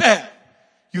laugh at that.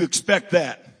 You expect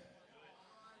that.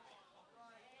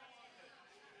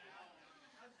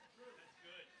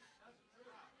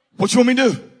 What you want me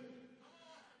to do?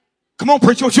 Come on,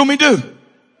 preacher, what you want me to do?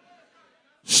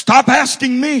 Stop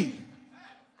asking me.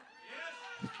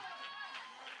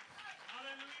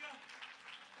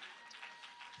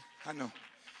 I know.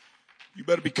 You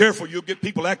better be careful. You'll get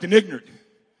people acting ignorant.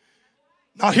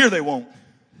 Not here they won't.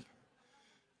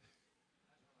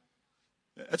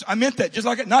 I meant that just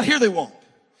like it. Not here they won't.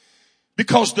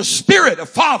 Because the Spirit of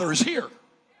Father is here.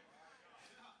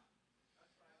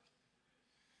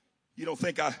 You don't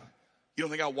think I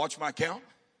watch my account?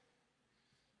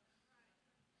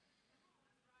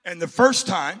 And the first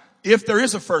time, if there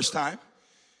is a first time,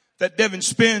 that Devin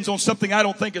spends on something I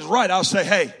don't think is right, I'll say,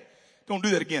 hey, don't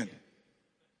do that again.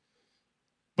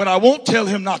 But I won't tell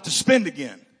him not to spend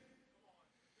again.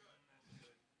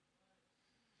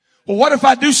 Well, what if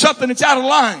I do something that's out of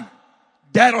line?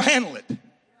 Dad will handle it.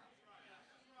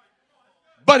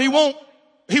 But he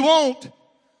won't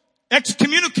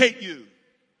excommunicate you.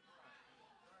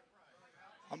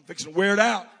 I'm fixing to wear it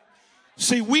out.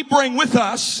 See, we bring with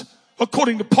us,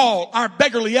 according to Paul, our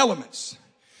beggarly elements.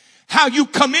 How you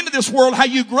come into this world, how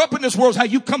you grew up in this world is how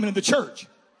you come into the church.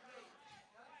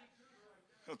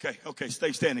 Okay,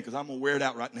 stay standing because I'm going to wear it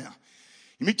out right now.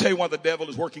 Let me tell you why the devil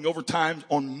is working overtime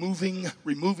on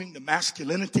removing the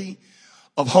masculinity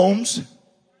of homes.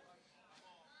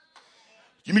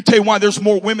 Let me tell you why there's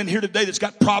more women here today that's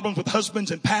got problems with husbands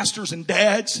and pastors and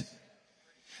dads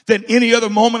than any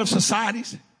other moment of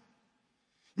societies.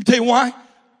 Let me tell you why.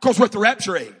 Because we're at the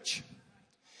rapture age.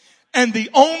 And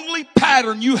the only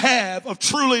pattern you have of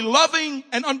truly loving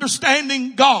and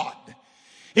understanding God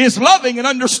is loving and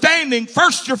understanding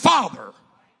first your father,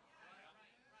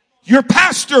 your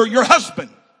pastor, your husband.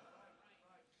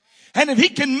 And if he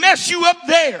can mess you up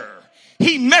there,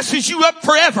 he messes you up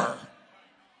forever.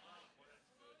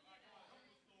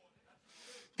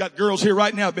 Got girls here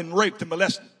right now have been raped and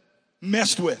molested,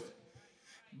 messed with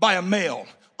by a male,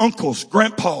 uncles,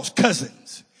 grandpas,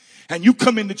 cousins. And you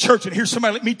come into church and hear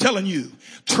somebody like me telling you,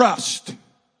 trust.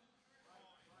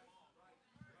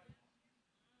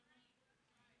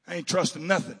 I ain't trusting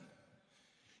nothing.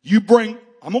 I'm going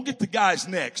to get the guys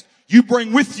next. You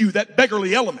bring with you that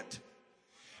beggarly element.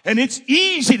 And it's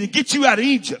easy to get you out of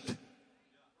Egypt.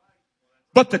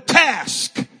 But the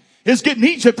task is getting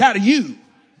Egypt out of you.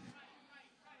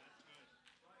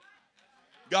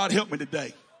 God help me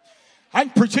today. I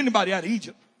can preach anybody out of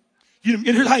Egypt.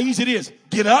 Here's how easy it is.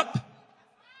 Get up.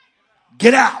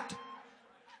 Get out.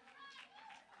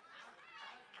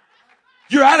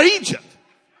 You're out of Egypt.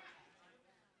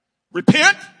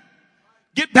 Repent.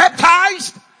 Get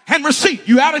baptized and receive.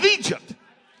 You out of Egypt.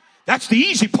 That's the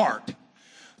easy part.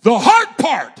 The hard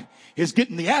part is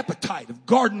getting the appetite of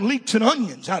garden leeks and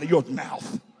onions out of your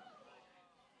mouth.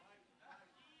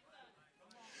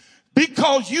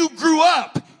 Because you grew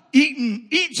up eating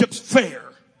Egypt's fare.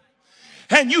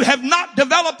 And you have not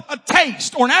developed a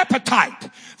taste or an appetite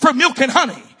for milk and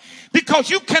honey. Because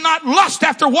you cannot lust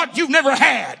after what you've never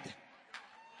had.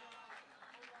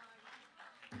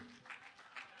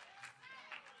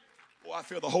 Oh, I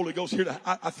feel the Holy Ghost here.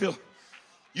 I feel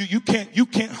you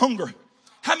can't hunger.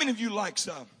 How many of you likes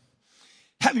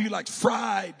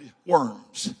fried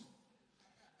worms?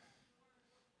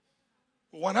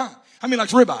 Well, why not? How many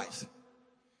likes ribeyes?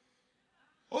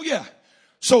 Oh yeah.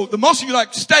 So the most of you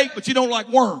like steak, but you don't like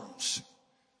worms.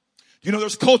 You know,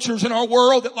 there's cultures in our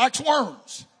world that likes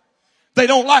worms. They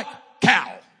don't like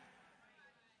cow.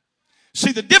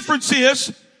 See, the difference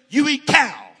is you eat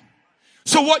cow.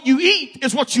 So what you eat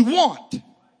is what you want.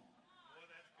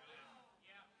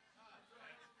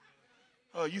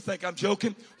 Oh, you think I'm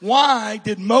joking? Why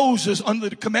did Moses, under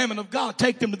the commandment of God,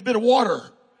 take them to the bitter water?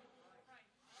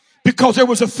 Because there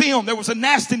was a film, there was a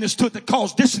nastiness to it that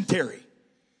caused dysentery.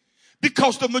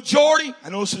 Because the majority, I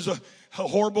know this is a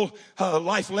horrible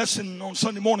life lesson on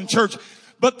Sunday morning church,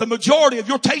 but the majority of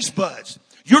your taste buds,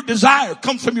 your desire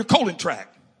comes from your colon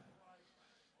tract.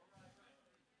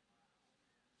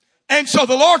 And so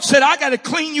the Lord said, I got to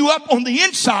clean you up on the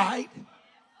inside.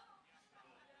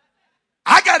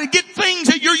 I got to get things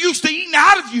that you're used to eating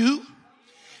out of you.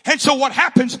 And so what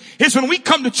happens is when we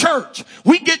come to church,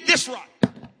 we get this right.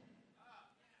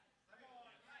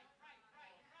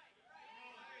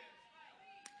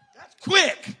 That's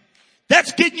quick.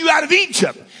 That's getting you out of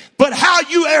Egypt. But how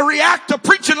you react to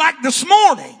preaching like this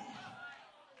morning.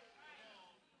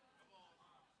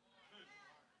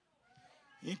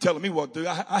 You ain't telling me what to do.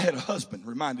 I had a husband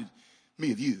reminded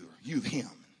me of you, or you of him.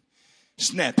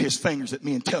 Snap his fingers at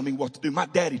me and tell me what to do. My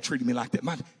daddy treated me like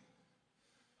that.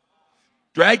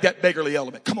 Drag that beggarly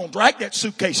element. Come on, drag that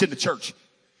suitcase into church.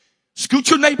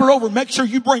 Scoot your neighbor over and make sure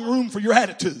you bring room for your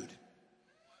attitude.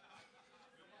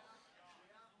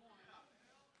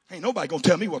 Ain't nobody gonna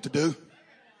tell me what to do.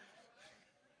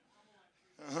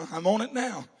 I'm on it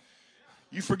now.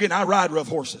 You forget I ride rough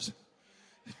horses.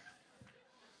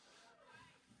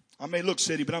 I may look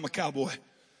city, but I'm a cowboy.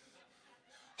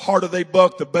 Harder they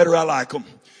buck, the better I like them.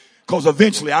 Because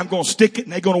eventually I'm going to stick it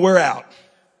and they're going to wear out.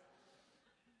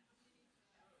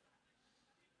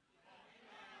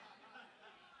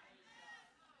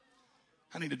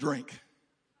 I need a drink.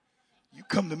 You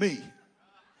come to me.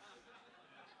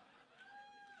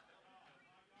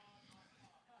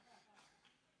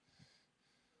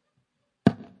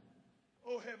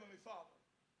 Oh, Heavenly Father.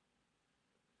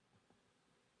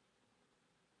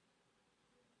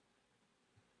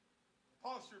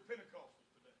 Posture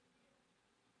Pentecostals today.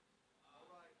 All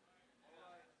right.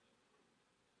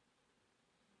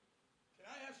 Can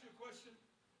I ask you a question?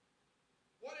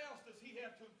 What else does he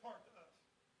have to impart to us?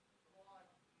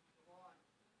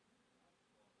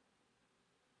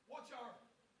 Watch our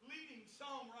leading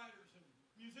songwriters and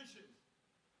musicians.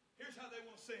 Here's how they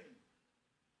want to sing.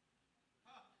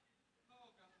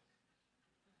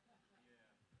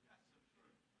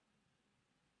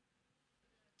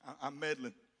 I'm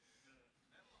meddling.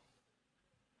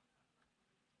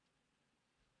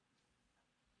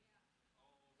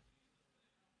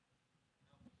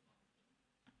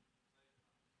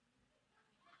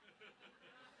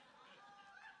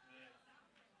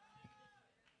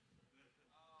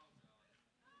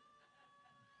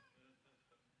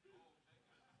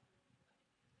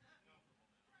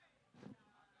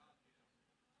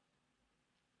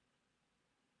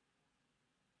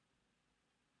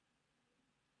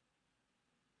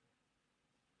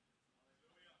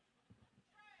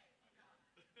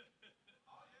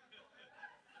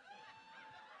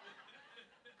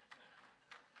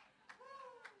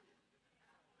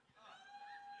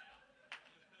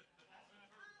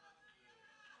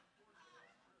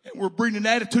 And we're bringing an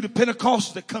attitude of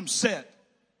Pentecost that comes set.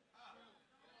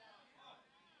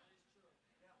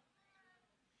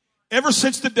 Ever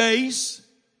since the days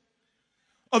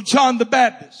of John the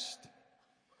Baptist,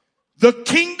 the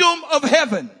kingdom of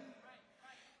heaven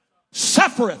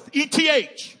suffereth,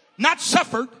 E-T-H, not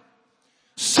suffered,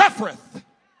 suffereth.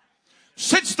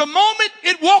 Since the moment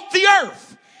it walked the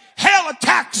earth, hell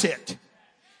attacks it.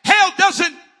 Hell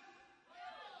doesn't.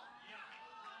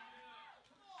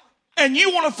 And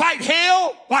you want to fight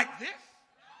hell like this?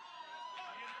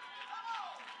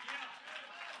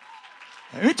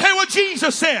 Let me tell you what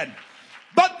Jesus said.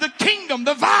 But the kingdom,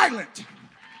 the violent.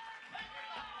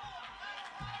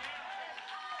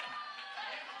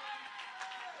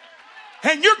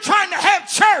 And you're trying to have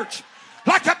church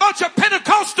like a bunch of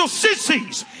Pentecostal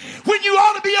sissies when you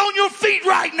ought to be on your feet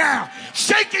right now,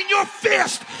 shaking your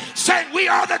fist, saying, we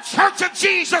are the church of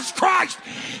Jesus Christ.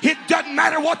 It doesn't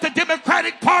matter what the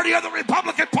Democratic Party or the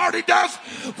Republican Party does.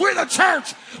 We're the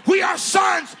church. We are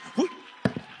sons.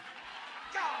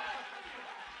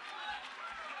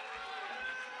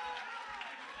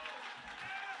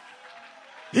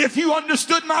 If you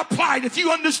understood my plight, if you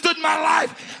understood my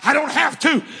life, I don't have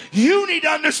to. You need to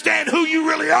understand who you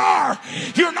really are.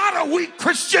 You're not a weak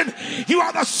Christian. You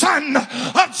are the son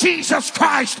of Jesus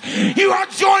Christ. You are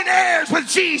joint heirs with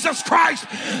Jesus Christ.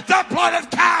 The blood of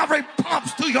Calvary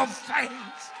pumps through your veins.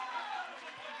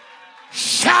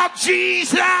 Shout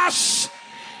Jesus.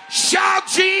 Shout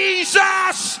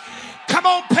Jesus. Come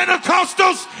on,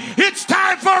 Pentecostals. It's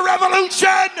time for a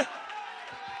revolution.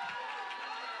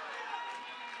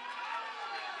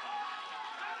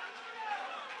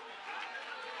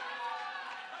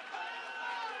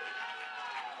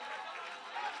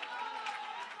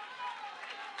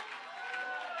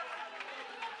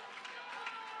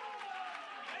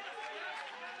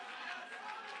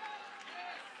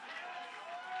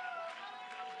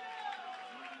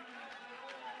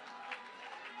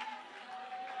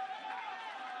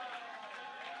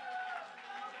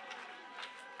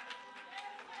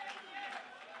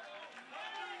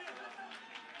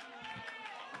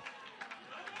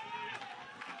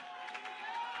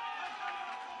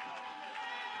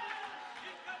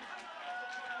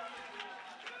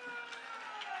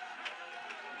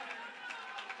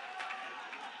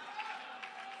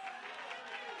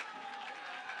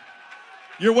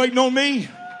 You're waiting on me.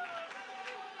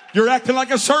 You're acting like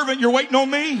a servant. You're waiting on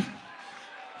me.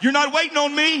 You're not waiting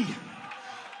on me.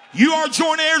 You are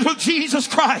joint heirs with Jesus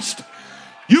Christ.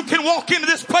 You can walk into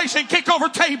this place and kick over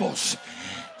tables.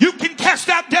 You can cast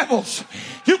out devils.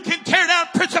 You can tear down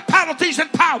principalities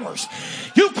and powers.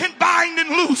 You can bind and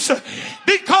loose,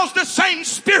 because the same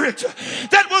Spirit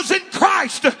that was in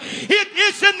Christ, it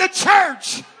is in the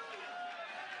church.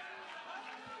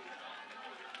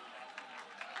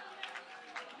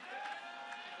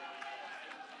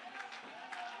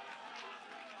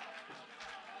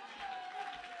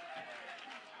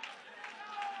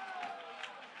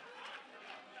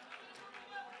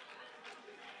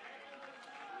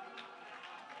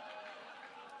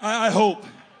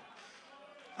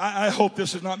 I hope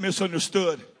this is not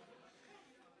misunderstood.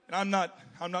 And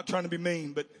I'm not trying to be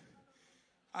mean, but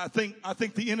I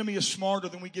think the enemy is smarter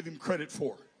than we give him credit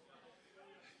for.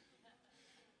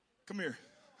 Come here,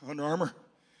 Under Armour.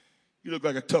 You look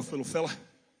like a tough little fella.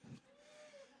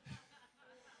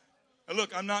 Now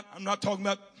look, I'm not talking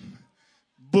about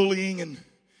bullying and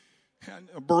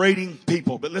berating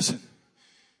people, but listen.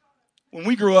 When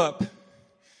we grew up,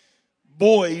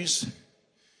 boys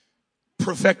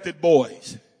perfected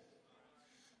boys.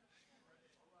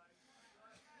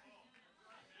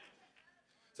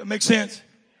 Does that make sense?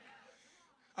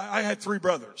 I had 3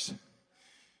 brothers,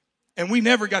 and we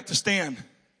never got to stand.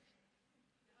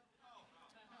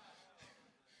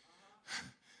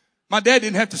 My dad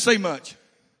didn't have to say much.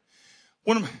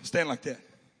 One of them, stand like that.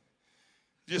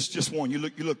 Just one. You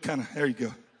look kind of, there you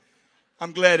go.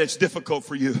 I'm glad it's difficult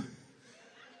for you.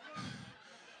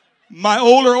 My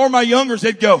older or my youngers,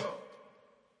 they'd go,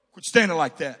 quit standing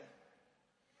like that.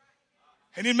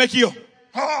 And it'd make you go,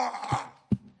 ah.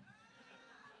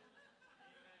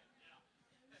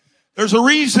 There's a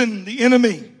reason the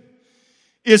enemy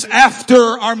is after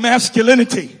our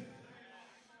masculinity.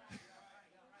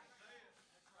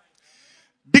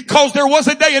 Because there was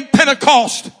a day in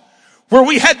Pentecost where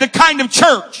we had the kind of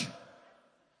church.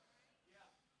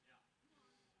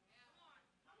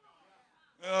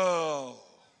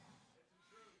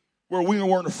 Where we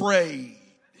weren't afraid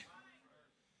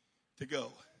to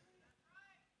go.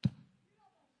 Man,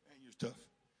 you're tough.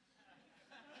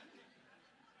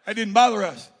 That didn't bother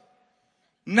us.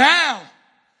 Now,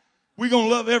 we're going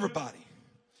to love everybody.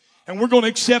 And we're going to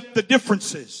accept the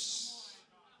differences.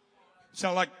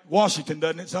 Sound like Washington,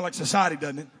 doesn't it? Sound like society,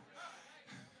 doesn't it?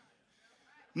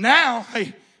 Now,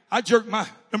 hey, I jerked my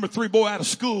number 3 boy out of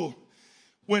school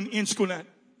when in school. Now,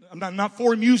 I'm not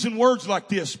for him using words like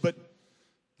this, but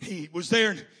he was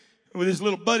there with his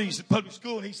little buddies at public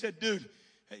school, and he said, dude,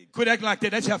 hey, quit acting like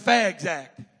that. That's how fags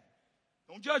act.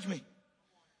 Don't judge me.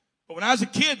 But when I was a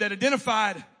kid, that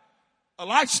identified a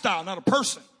lifestyle, not a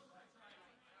person.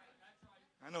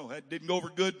 I know that didn't go over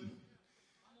good.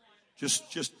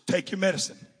 Just take your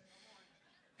medicine.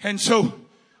 And so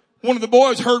one of the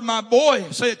boys heard my boy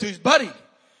say it to his buddy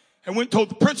and went and told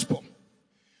the principal.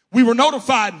 We were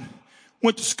notified and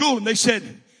went to school, and they said,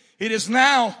 it is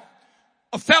now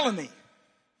a felony.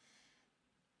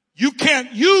 You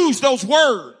can't use those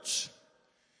words.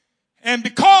 And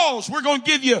because we're going to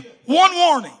give you one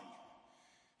warning,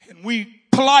 and we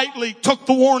politely took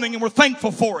the warning and we're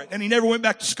thankful for it, and he never went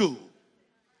back to school.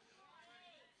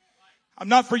 I'm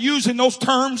not for using those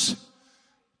terms,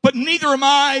 but neither am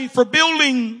I for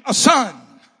building a son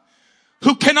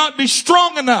who cannot be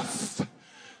strong enough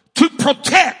to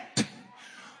protect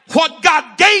what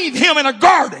God gave him in a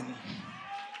garden.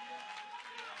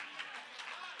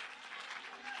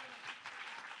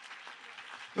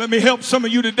 Let me help some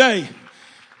of you today.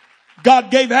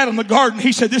 God gave Adam the garden.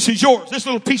 He said, this is yours. This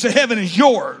little piece of heaven is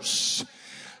yours.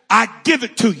 I give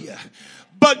it to you.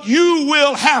 But you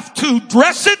will have to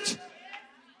dress it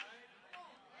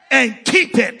and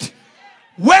keep it.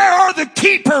 Where are the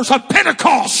keepers of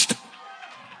Pentecost?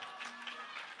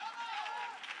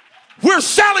 We're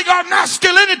selling our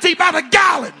masculinity by the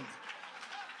gallon.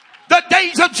 The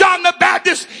days of John the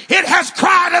Baptist, it has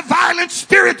cried a violent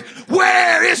spirit.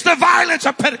 Where is the violence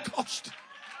of Pentecost?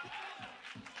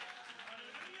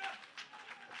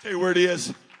 I'll tell you where it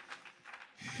is.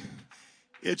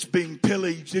 It's being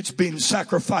pillaged. It's being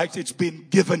sacrificed. It's being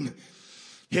given.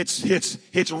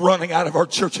 It's running out of our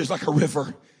churches like a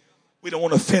river. We don't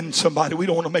want to offend somebody. We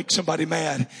don't want to make somebody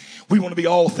mad. We want to be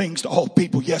all things to all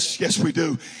people. Yes, we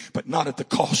do. But not at the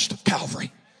cost of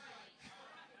Calvary.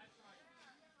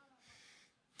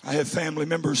 I have family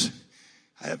members.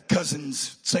 I have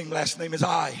cousins, same last name as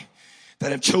I,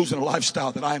 that have chosen a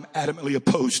lifestyle that I am adamantly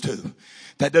opposed to.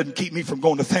 That doesn't keep me from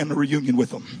going to family reunion with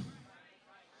them.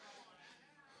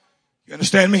 You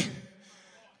understand me?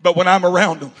 But when I'm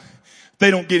around them, They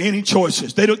don't get any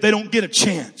choices. They don't get a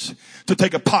chance to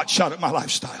take a pot shot at my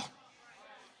lifestyle.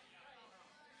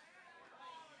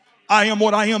 I am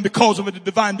what I am because of a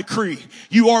divine decree.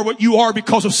 You are what you are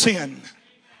because of sin.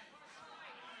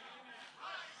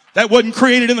 That wasn't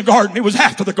created in the garden. It was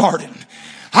after the garden.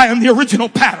 I am the original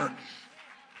pattern.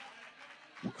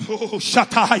 Oh,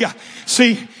 Shataya.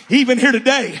 See, even here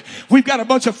today, we've got a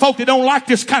bunch of folk that don't like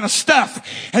this kind of stuff.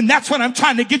 And that's what I'm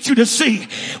trying to get you to see.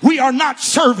 We are not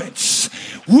servants.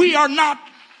 We are not.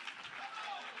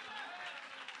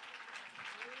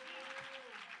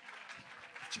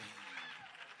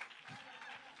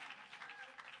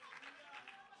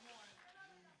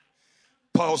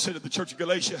 Paul said to the church of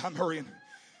Galatia, I'm hurrying.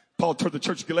 Paul told the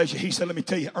church of Galatia, he said, let me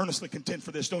tell you, earnestly contend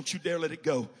for this. Don't you dare let it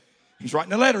go. He's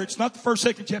writing a letter. It's not the first,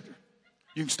 second chapter.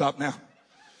 You can stop now.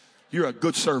 You're a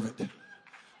good servant.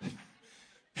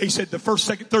 He said the first,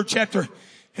 second, third chapter,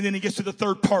 and then he gets to the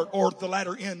third part or the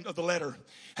latter end of the letter.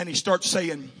 And he starts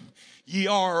saying, ye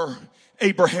are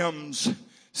Abraham's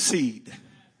seed.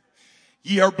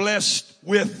 Ye are blessed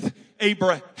with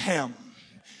Abraham.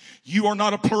 You are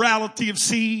not a plurality of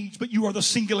seeds, but you are the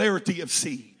singularity of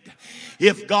seed.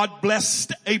 If God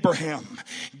blessed Abraham,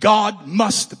 God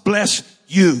must bless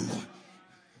you.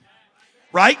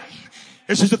 Right?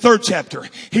 This is the third chapter.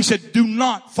 He said, do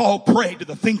not fall prey to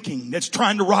the thinking that's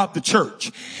trying to rob the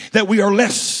church, that we are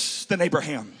less than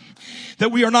Abraham,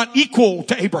 that we are not equal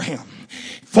to Abraham.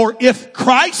 For if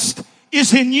Christ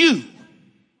is in you.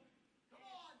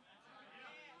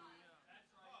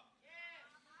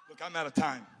 Look, I'm out of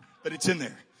time, but it's in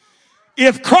there.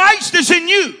 If Christ is in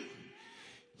you,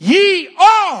 ye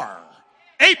are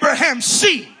Abraham's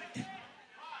seed.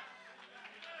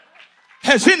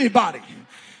 Has anybody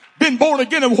been born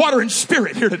again of water and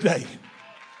spirit here today?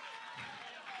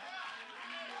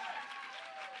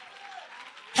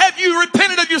 Have you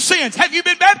repented of your sins? Have you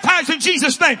been baptized in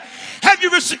Jesus' name? Have you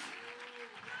received?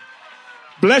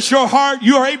 Bless your heart,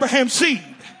 you are Abraham's seed.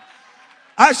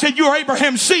 I said you are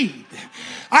Abraham's seed.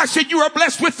 I said you are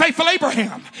blessed with faithful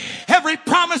Abraham. Every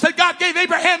promise that God gave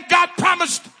Abraham, God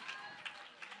promised.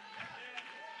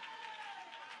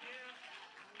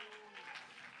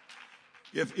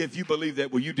 If you believe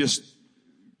that, will you just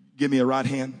give me a right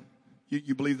hand?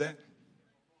 You believe that?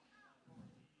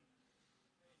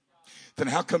 Then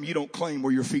how come you don't claim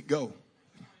where your feet go?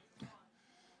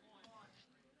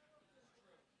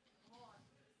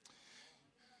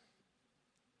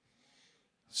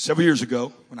 Several years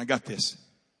ago, when I got this,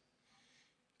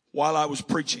 while I was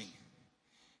preaching,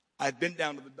 I had been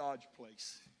down to the Dodge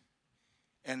place.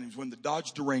 And it was when the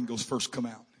Dodge Durangos first come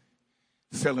out.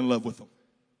 Fell in love with them.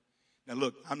 Now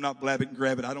look, I'm not blab it and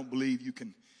grab it. I don't believe you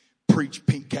can preach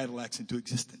pink Cadillacs into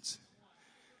existence.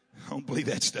 I don't believe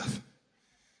that stuff.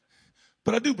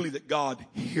 But I do believe that God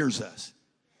hears us.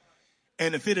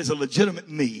 And if it is a legitimate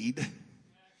need,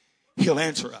 He'll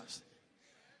answer us.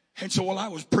 And so while I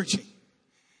was preaching,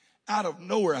 out of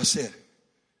nowhere I said,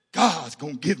 God's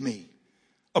going to give me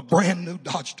a brand new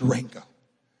Dodge Durango.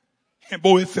 And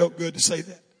boy, it felt good to say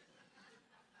that.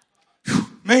 Whew,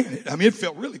 man, it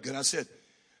felt really good. I said,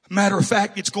 matter of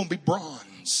fact, it's going to be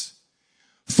bronze,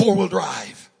 4-wheel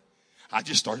drive. I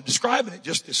just started describing it.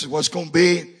 Just this is what it's going to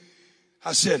be.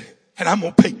 I said, and I'm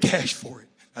going to pay cash for it.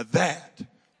 Now that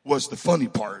was the funny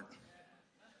part.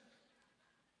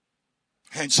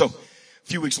 And so a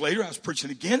few weeks later, I was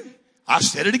preaching again. I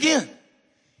said it again.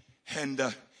 And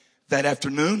that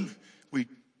afternoon, we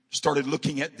started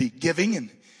looking at the giving, and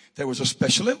there was a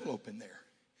special envelope in there.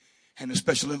 And the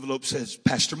special envelope says,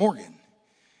 Pastor Morgan,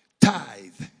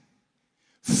 tithe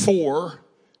 4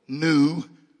 new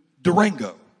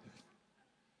Durango.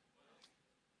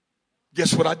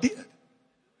 Guess what I did?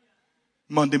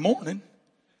 Monday morning,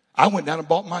 I went down and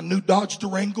bought my new Dodge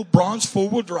Durango bronze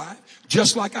 4-wheel drive,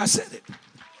 just like I said it.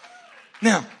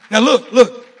 Now look.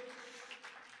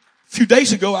 A few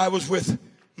days ago, I was with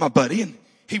my buddy, and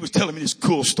he was telling me this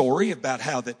cool story about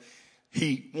how that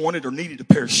he wanted or needed a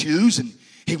pair of shoes, and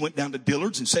he went down to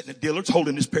Dillard's and sat in at Dillard's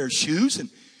holding his pair of shoes, and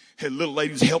a little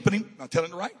lady was helping him. Am I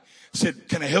telling it right? I said,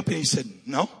 can I help you? He said,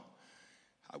 no.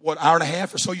 What, hour and a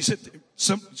half or so? You said,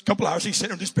 a couple hours, he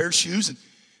sat on this pair of shoes, and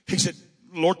he said,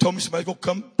 the Lord told me somebody's going to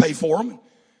come pay for them. And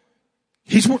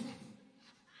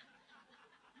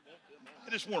I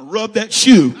just want to rub that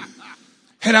shoe.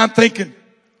 And I'm thinking,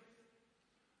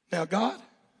 now God,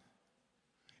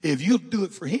 if you'll do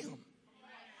it for him,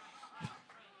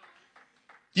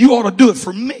 you ought to do it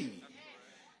for me.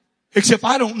 Except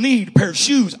I don't need a pair of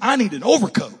shoes. I need an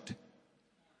overcoat.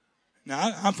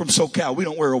 Now, I'm from SoCal. We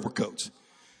don't wear overcoats.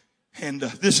 And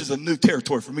this is a new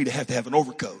territory for me to have an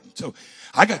overcoat. So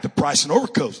I got the price in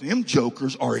overcoats. Them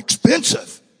jokers are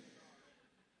expensive.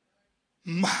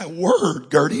 My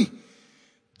word, Gertie.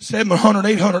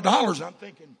 $700, $800. I'm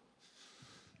thinking,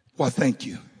 why, thank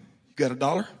you. You got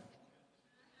 $1?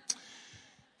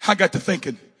 I got to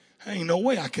thinking, ain't no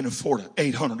way I can afford an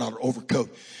 $800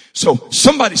 overcoat. So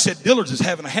somebody said Dillard's is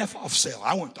having a half off sale.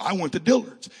 I went to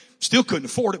Dillard's. Still couldn't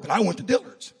afford it, but I went to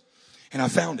Dillard's. And I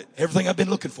found it. Everything I've been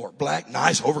looking for. Black,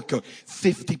 nice overcoat.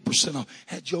 50% off.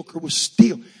 That joker was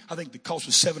steel. I think the cost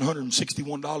was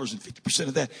 $761 and 50%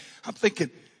 of that. I'm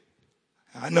thinking,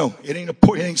 I know it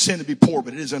ain't sin to be poor,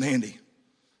 but it is unhandy.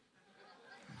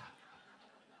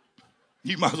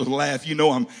 You might as well laugh. You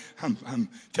know I'm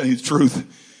telling you the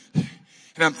truth.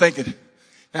 And I'm thinking,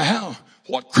 now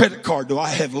what credit card do I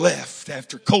have left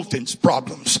after Colton's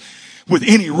problems with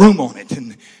any room on it?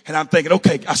 And I'm thinking,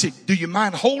 okay, I said, do you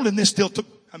mind holding this till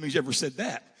how many's ever said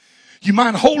that? You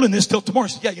mind holding this till tomorrow?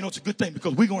 He said, yeah, it's a good thing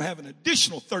because we're going to have an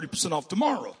additional 30% off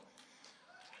tomorrow.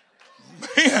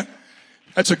 Man,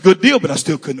 that's a good deal, but I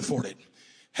still couldn't afford it.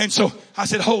 And so I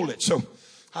said, hold it. So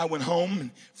I went home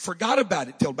and forgot about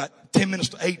it till about 10 minutes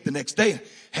to 8 the next day.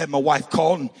 Had my wife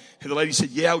call and the lady said,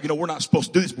 yeah, we're not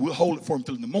supposed to do this, but we'll hold it for him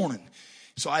till in the morning.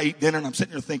 So I ate dinner and I'm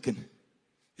sitting there thinking,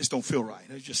 this don't feel right.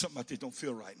 There's just something about this don't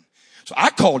feel right. So I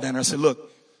called down there. I said,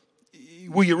 look,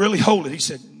 will you really hold it? He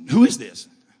said, who is this?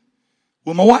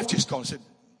 Well, my wife just called and said,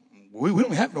 we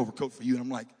don't have an overcoat for you. And I'm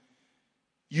like,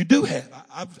 you do have.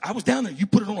 I was down there. You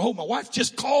put it on hold. My wife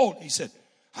just called. He said,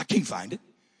 I can't find it.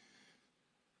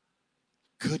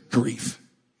 Good grief.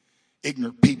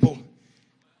 Ignorant people.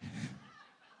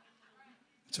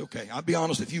 It's okay. I'll be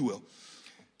honest if you will.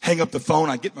 Hang up the phone.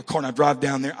 I get in my car and I drive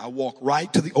down there. I walk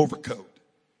right to the overcoat.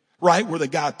 Right where the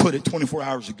guy put it 24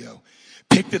 hours ago.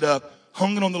 Picked it up.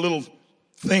 Hung it on the little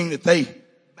thing that they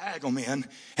bag them in.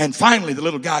 And finally the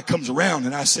little guy comes around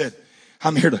and I said,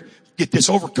 I'm here to get this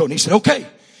overcoat. And he said, okay.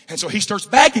 And so he starts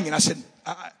bagging and I said,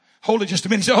 hold it just a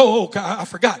minute. He said, oh, okay, I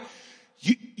forgot.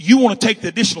 You want to take the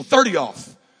additional 30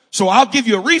 off. So I'll give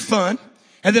you a refund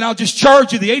and then I'll just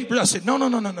charge you the 80%. I said,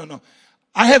 no.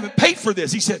 I haven't paid for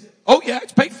this. He said, oh yeah,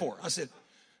 it's paid for. I said,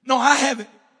 no, I haven't.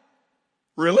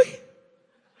 Really?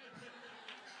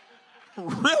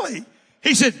 Really?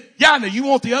 He said, yeah, now you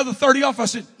want the other 30 off? I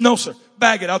said, no, sir.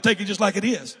 Bag it. I'll take it just like it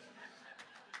is.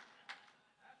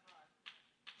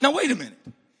 Now wait a minute.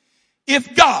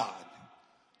 If God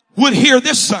would hear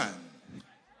this son,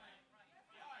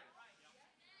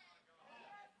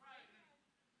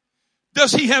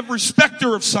 does he have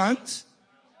respecter of sons?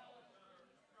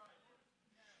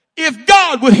 If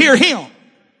God would hear him,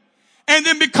 and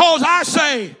then because I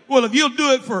say, well, if you'll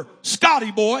do it for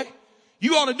Scotty boy,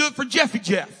 you ought to do it for Jeffy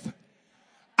Jeff.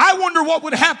 I wonder what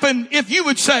would happen if you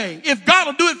would say, if God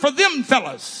will do it for them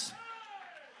fellas.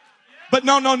 But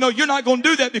no, you're not going to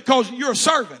do that because you're a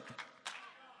servant.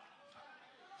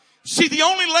 See, the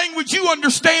only language you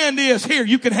understand is, here,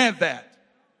 you can have that.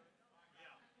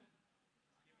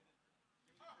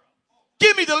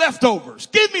 Give me the leftovers.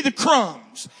 Give me the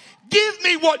crumbs. Give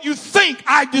me what you think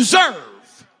I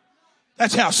deserve.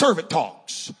 That's how a servant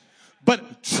talks.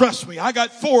 But trust me, I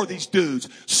got 4 of these dudes.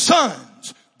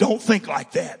 Sons don't think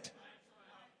like that.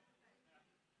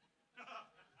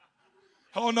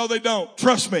 Oh, no, they don't.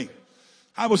 Trust me.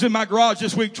 I was in my garage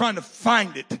this week trying to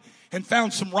find it and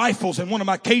found some rifles in one of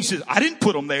my cases. I didn't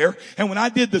put them there. And when I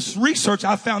did this research,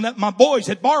 I found that my boys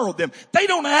had borrowed them. They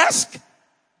don't ask.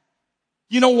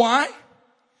 You know why?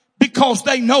 Because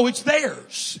they know it's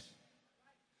theirs.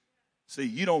 See,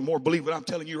 you don't more believe what I'm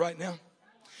telling you right now.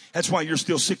 That's why you're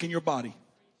still sick in your body.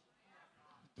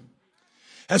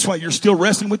 That's why you're still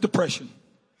wrestling with depression.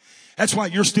 That's why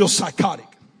you're still psychotic.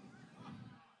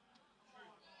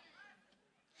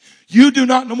 You do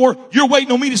not no more. You're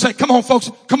waiting on me to say, come on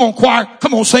folks, come on choir,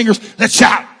 come on singers, let's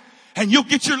shout. And you'll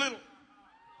get your little,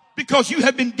 because you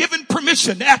have been given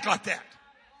permission to act like that.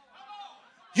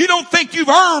 You don't think you've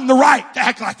earned the right to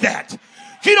act like that.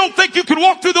 You don't think you can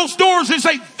walk through those doors and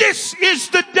say, this is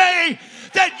the day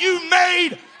that you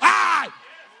made. I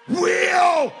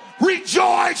will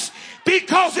rejoice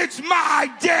because it's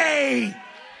my day.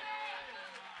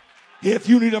 If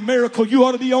you need a miracle, you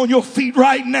ought to be on your feet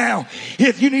right now.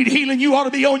 If you need healing, you ought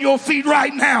to be on your feet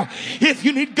right now. If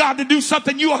you need God to do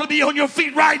something, you ought to be on your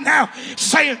feet right now,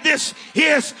 saying, this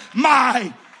is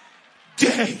my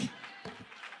day.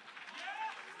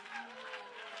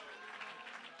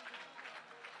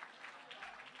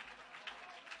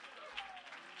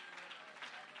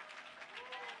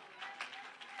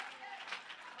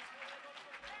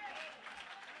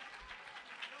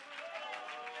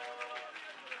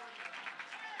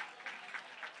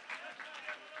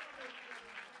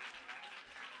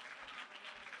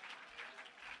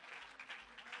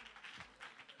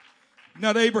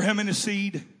 Now to Abraham and his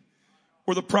seed,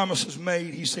 where the promise is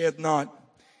made, he saith not,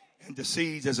 and to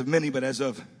seeds as of many, but as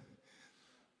of,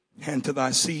 and to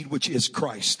thy seed, which is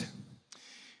Christ.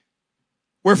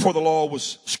 Wherefore the law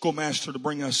was schoolmaster to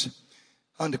bring us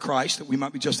unto Christ, that we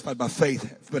might be justified by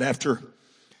faith. But after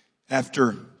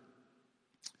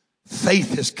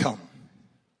faith has come,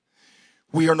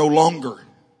 we are no longer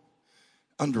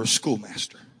under a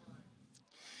schoolmaster.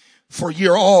 For ye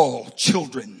are all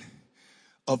children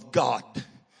of God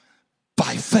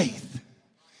by faith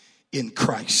in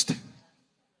Christ.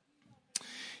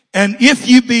 And if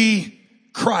ye be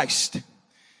Christ,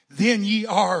 then ye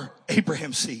are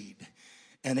Abraham's seed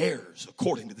and heirs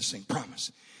according to the same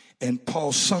promise. And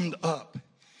Paul summed up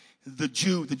the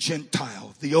Jew, the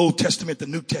Gentile, the Old Testament, the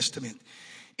New Testament,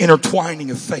 intertwining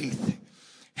of faith.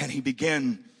 And he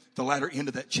began the latter end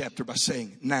of that chapter by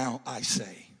saying, now I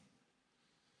say.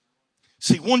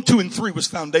 See, 1, 2, and 3 was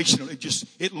foundational.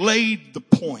 It laid the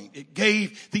point. It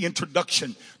gave the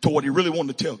introduction to what he really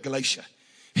wanted to tell Galatia.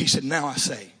 He said, now I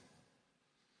say.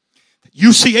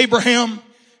 You see Abraham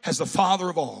as the father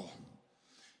of all,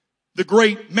 the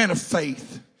great man of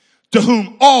faith, to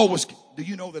whom all was. Do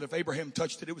you know that if Abraham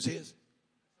touched it, it was his?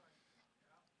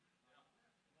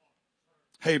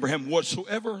 Hey, Abraham,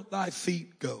 whatsoever thy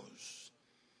feet goes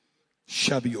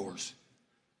shall be yours.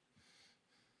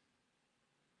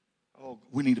 Oh,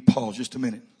 we need to pause just a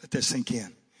minute. Let that sink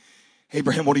in.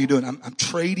 Abraham, what are you doing? I'm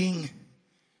trading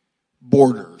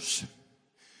borders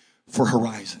for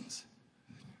horizons.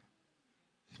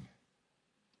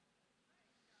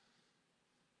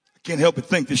 I can't help but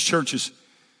think this church is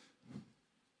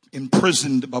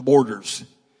imprisoned by borders,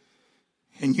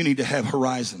 and you need to have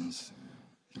horizons.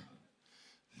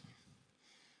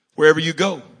 Wherever you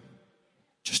go,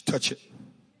 just touch it.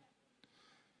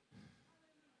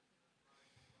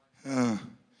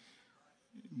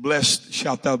 Blessed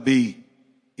shalt thou be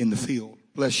in the field.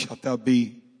 Blessed shalt thou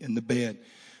be in the bed.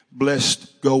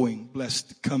 Blessed going,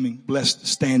 blessed coming, blessed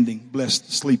standing,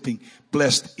 blessed sleeping,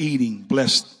 blessed eating,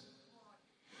 blessed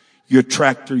your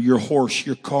tractor, your horse,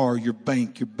 your car, your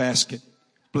bank, your basket.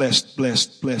 Blessed,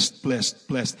 blessed, blessed, blessed,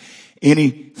 blessed.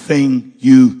 Anything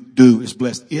you do is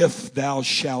blessed. If thou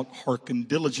shalt hearken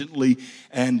diligently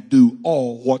and do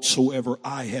all whatsoever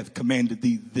I have commanded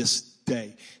thee this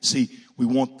day. See, we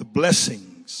want the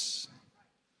blessings,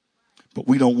 but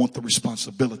we don't want the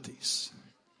responsibilities.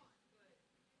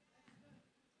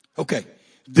 Okay,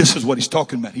 this is what he's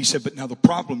talking about. He said, but now the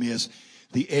problem is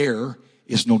the heir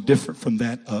is no different from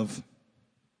that of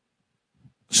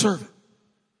a servant,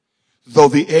 though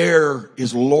the heir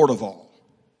is Lord of all.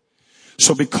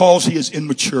 So because he is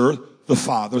immature, the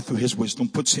father, through his wisdom,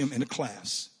 puts him in a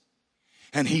class.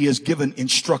 And he is given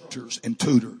instructors and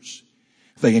tutors.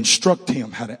 They instruct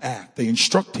him how to act. They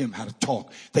instruct him how to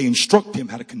talk. They instruct him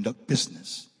how to conduct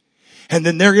business. And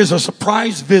then there is a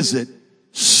surprise visit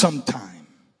sometime.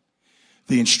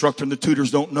 The instructor and the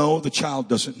tutors don't know. The child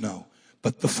doesn't know.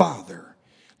 But the father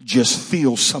just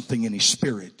feels something in his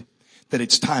spirit that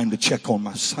it's time to check on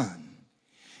my son.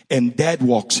 And dad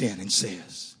walks in and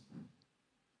says,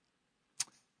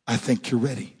 I think you're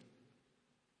ready.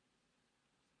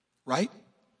 Right?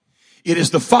 It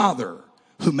is the father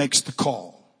who makes the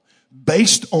call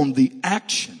based on the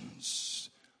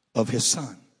actions of his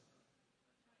son.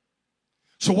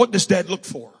 So what does dad look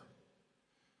for?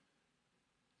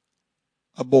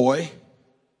 A boy,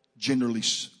 generally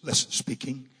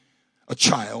speaking, a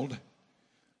child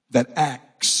that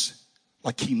acts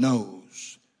like he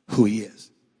knows who he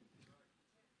is.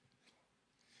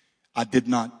 I did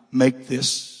not make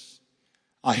this.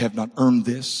 I have not earned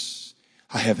this.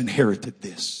 I have inherited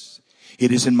this.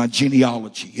 It is in my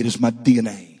genealogy. It is my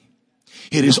DNA.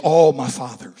 It is all my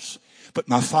father's. But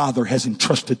my father has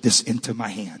entrusted this into my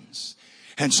hands.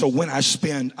 And so when I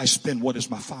spend what is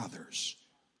my father's.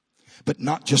 But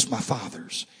not just my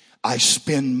father's. I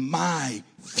spend my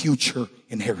future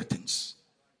inheritance.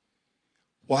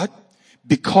 What?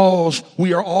 Because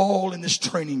we are all in this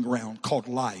training ground called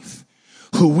life,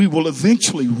 who we will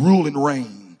eventually rule and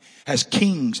reign as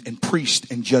kings and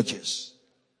priests and judges.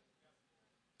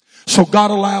 So God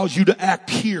allows you to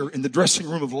act here in the dressing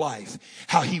room of life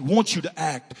how he wants you to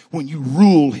act when you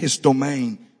rule his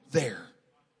domain there.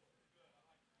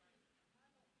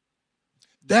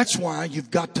 That's why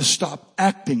you've got to stop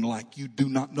acting like you do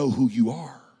not know who you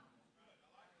are.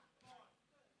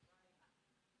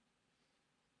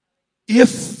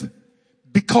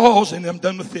 Because, and I'm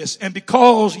done with this, and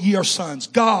because ye are sons,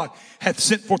 God hath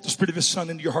sent forth the Spirit of his Son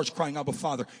into your hearts, crying, Abba,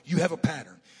 Father. You have a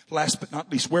pattern. Last but not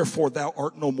least, wherefore thou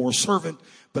art no more servant,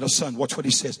 but a son. Watch what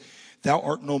he says. Thou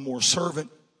art no more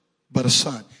servant, but a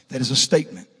son. That is a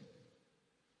statement.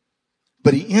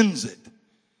 But he ends it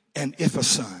and if a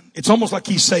son. It's almost like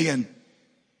he's saying,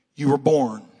 you were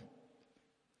born,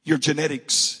 your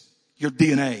genetics, your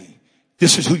DNA,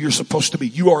 this is who you're supposed to be.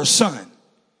 You are a son.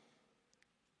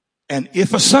 And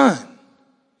if a son,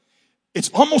 it's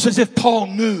almost as if Paul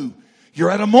knew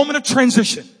you're at a moment of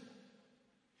transition.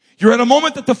 You're at a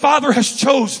moment that the Father has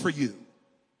chose for you.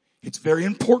 It's very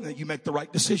important that you make the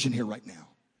right decision here right now.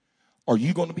 Are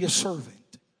you going to be a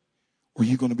servant or are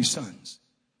you going to be sons?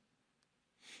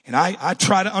 And I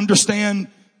try to understand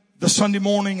the Sunday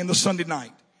morning and the Sunday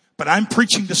night, but I'm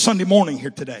preaching the Sunday morning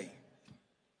here today.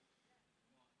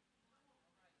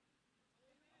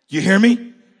 You hear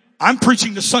me? I'm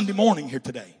preaching the Sunday morning here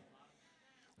today.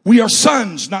 We are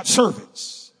sons, not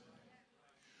servants.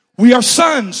 We are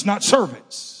sons, not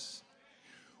servants.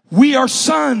 We are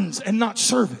sons and not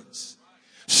servants.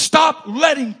 Stop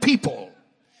letting people,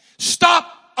 stop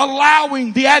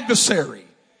allowing the adversary,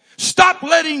 stop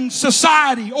letting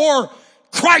society or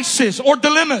crisis or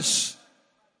dilemmas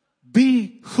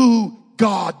be who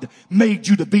God made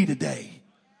you to be today.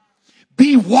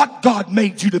 Be what God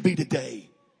made you to be today.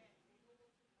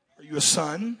 Are you a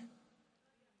son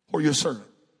or are you a servant?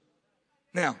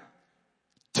 Now,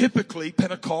 typically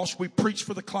Pentecost, we preach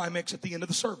for the climax at the end of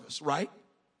the service, right?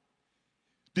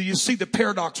 Do you see the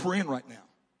paradox we're in right now?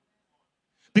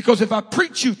 Because if I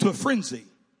preach you to a frenzy,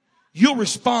 you'll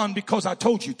respond because I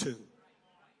told you to.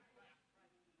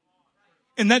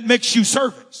 And that makes you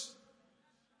servants.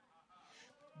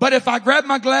 But if I grab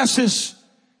my glasses,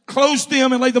 close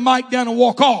them, and lay the mic down and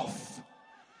walk off,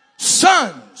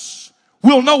 sons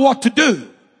will know what to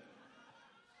do.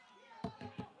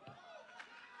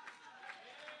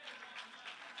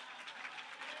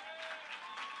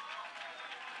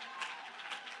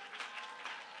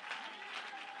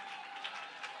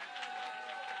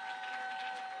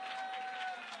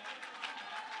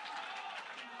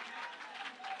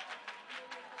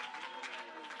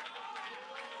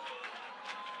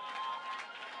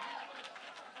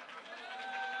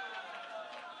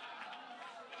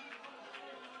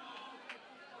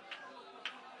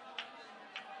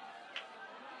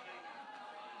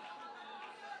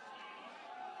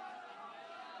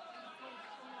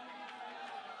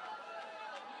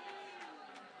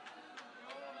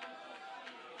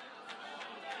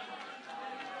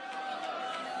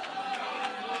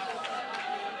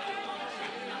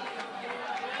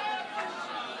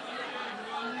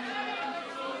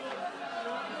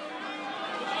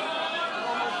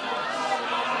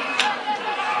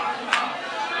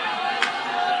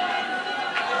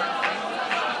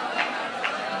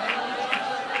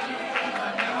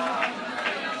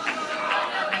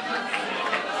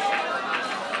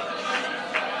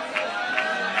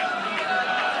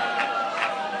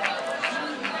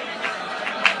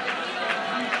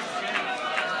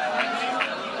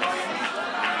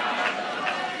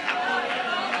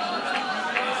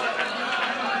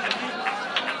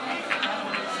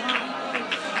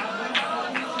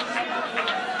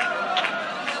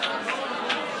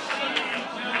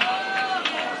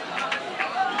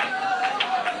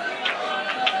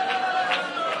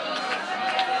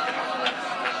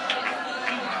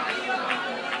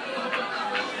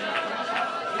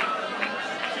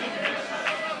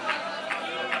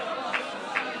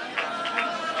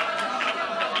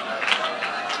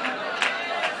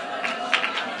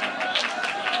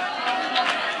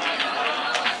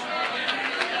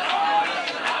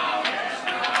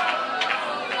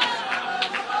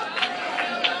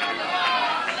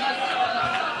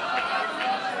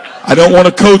 I don't want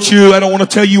to coach you. I don't want to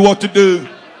tell you what to do.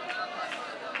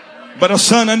 But a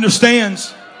son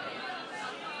understands.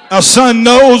 A son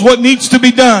knows what needs to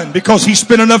be done because he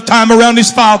spent enough time around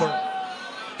his father.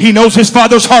 He knows his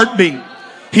father's heartbeat.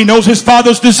 He knows his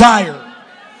father's desire.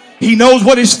 He knows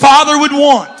what his father would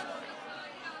want.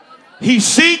 He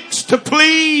seeks to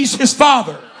please his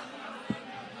father.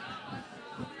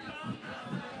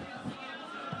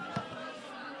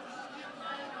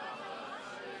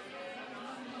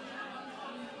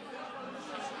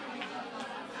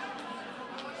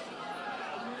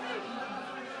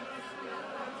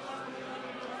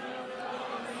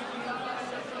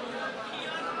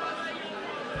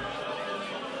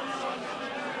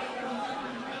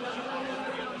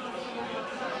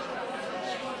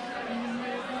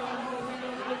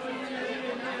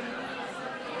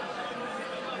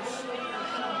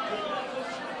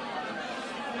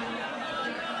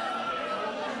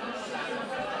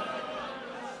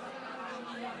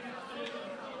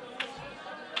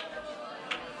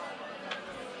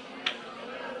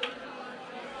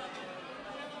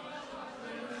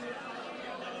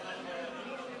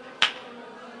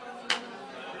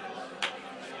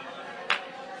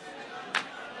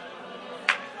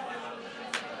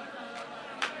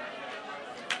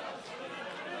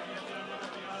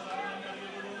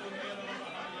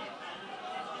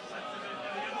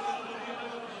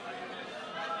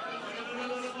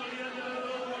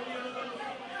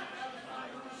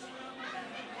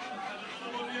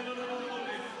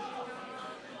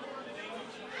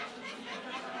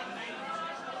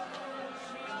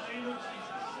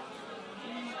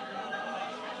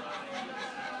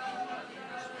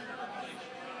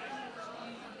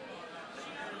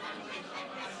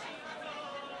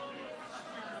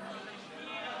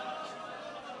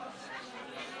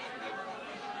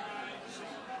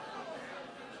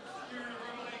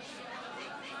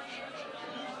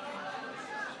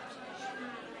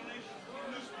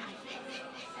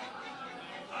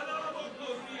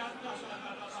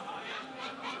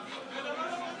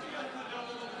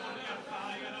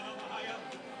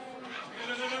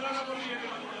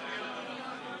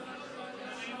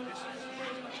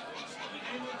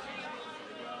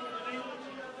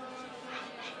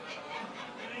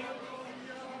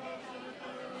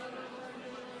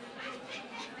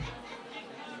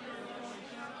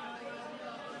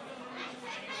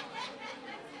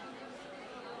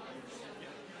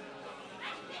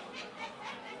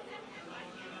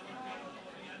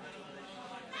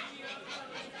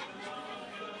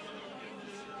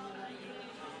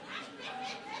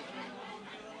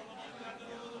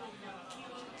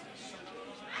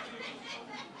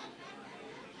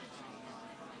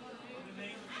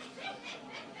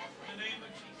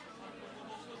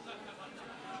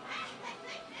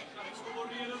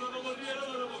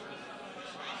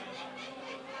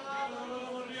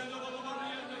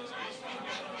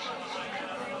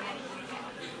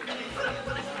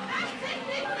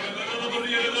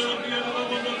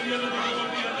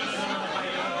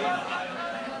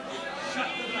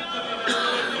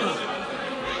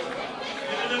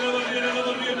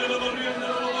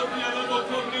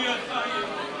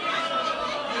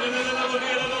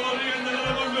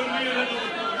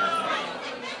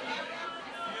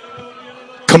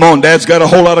 Come on, Dad's got a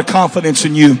whole lot of confidence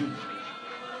in you.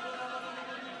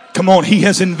 Come on, he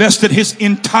has invested his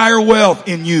entire wealth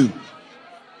in you.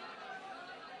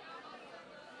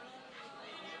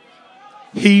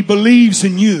 He believes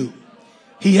in you.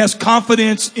 He has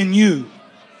confidence in you.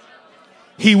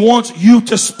 He wants you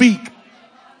to speak.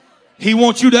 He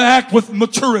wants you to act with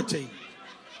maturity.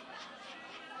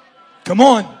 Come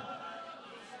on.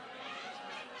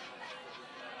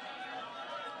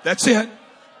 That's it.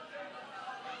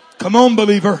 Come on,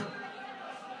 believer.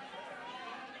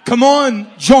 Come on,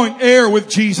 joint heir with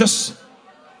Jesus.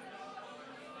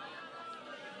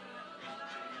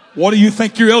 What do you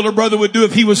think your elder brother would do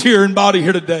if he was here in body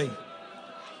here today?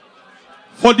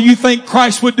 What do you think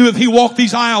Christ would do if he walked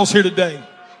these aisles here today?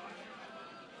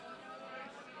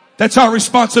 That's our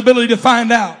responsibility to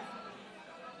find out.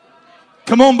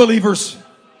 Come on, believers.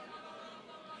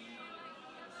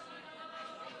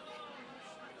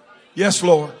 Yes,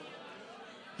 Lord.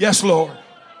 Yes, Lord.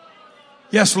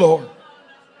 Yes, Lord.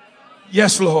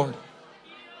 Yes, Lord.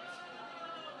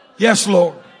 Yes,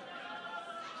 Lord.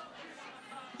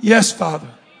 Yes, Father.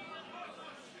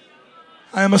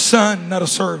 I am a son, not a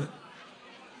servant.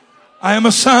 I am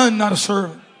a son, not a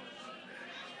servant.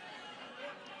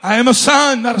 I am a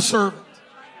son, not a servant.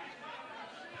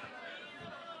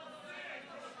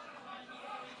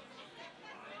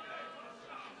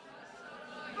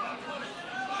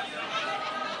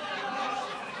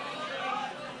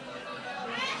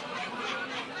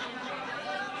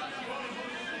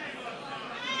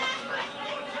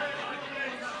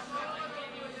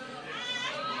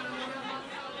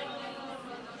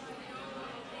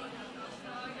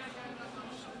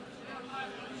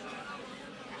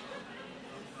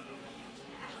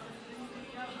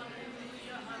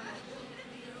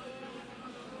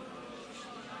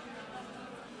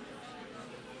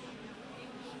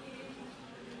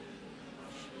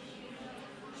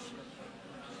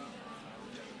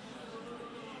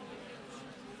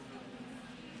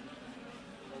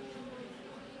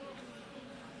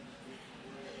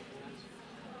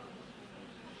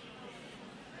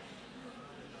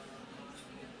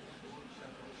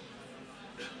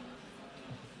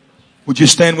 Would you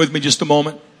stand with me just a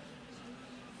moment?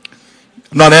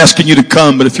 I'm not asking you to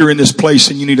come, but if you're in this place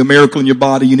and you need a miracle in your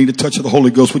body, you need a touch of the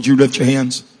Holy Ghost, would you lift your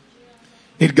hands?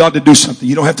 You need God to do something.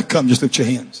 You don't have to come, just lift your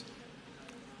hands.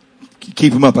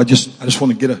 Keep them up. I just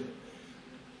want to get a 2,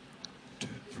 3,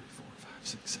 4, 5,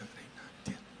 6, 7, 8,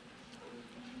 9, 10,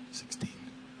 16,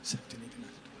 17, 18,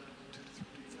 19,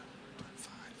 20,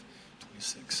 25,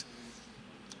 26.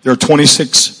 There are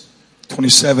 26,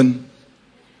 27,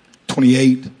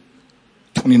 28,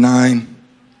 29,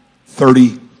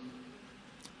 30,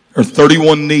 or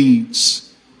 31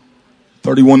 needs.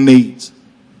 31 needs.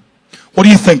 What do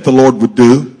you think the Lord would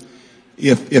do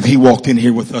if he walked in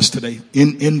here with us today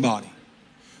in body?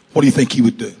 What do you think he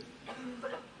would do? Do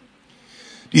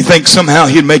you think somehow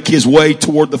he'd make his way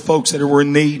toward the folks that were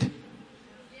in need?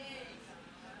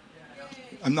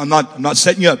 I'm not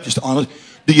setting you up, just honest.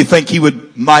 Do you think he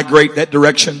would migrate that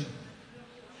direction?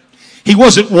 He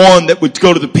wasn't one that would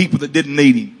go to the people that didn't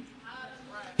need him.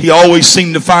 He always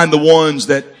seemed to find the ones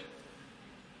that...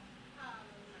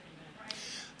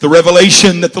 The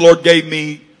revelation that the Lord gave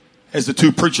me as the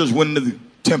two preachers went into the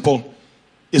temple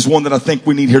is one that I think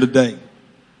we need here today.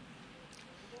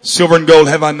 Silver and gold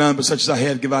have I none, but such as I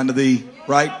have give I unto thee.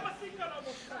 Right?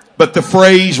 But the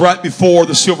phrase right before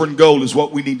the silver and gold is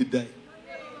what we need today.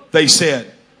 They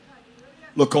said,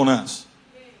 look on us.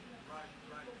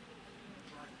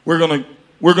 We're going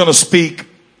to speak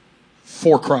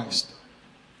for Christ.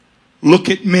 Look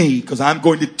at me, because I'm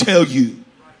going to tell you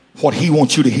what he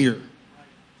wants you to hear.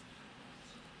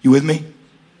 You with me?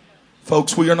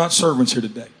 Folks, we are not servants here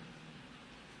today.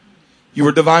 You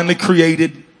were divinely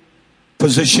created,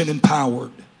 positioned,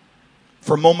 empowered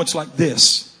for moments like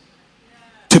this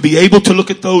to be able to look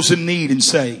at those in need and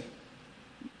say,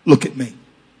 look at me.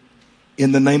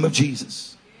 In the name of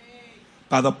Jesus,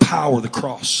 by the power of the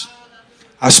cross,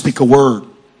 I speak a word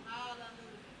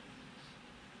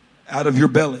out of your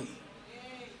belly.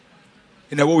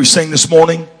 You know what we sang this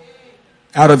morning?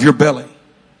 Out of your belly.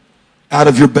 Out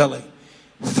of your belly.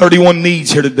 31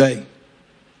 needs here today.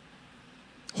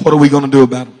 What are we going to do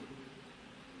about them?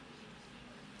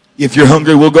 If you're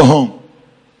hungry, we'll go home.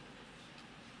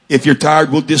 If you're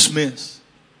tired, we'll dismiss.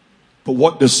 But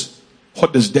what does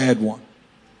Dad want?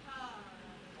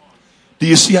 Do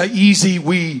you see how easy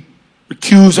we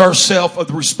accuse ourselves of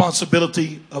the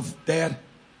responsibility of Dad?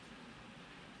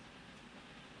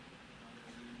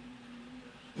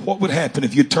 What would happen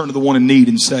if you turn to the one in need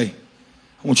and say,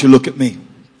 I want you to look at me?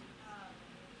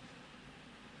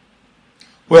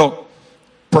 Well,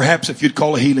 Perhaps if you'd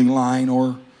call a healing line,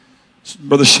 or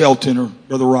Brother Shelton or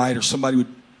Brother Wright or somebody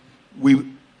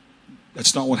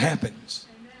that's not what happens.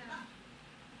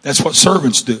 That's what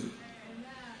servants do.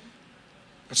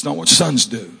 That's not what sons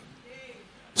do.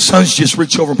 Sons just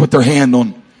reach over and put their hand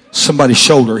on somebody's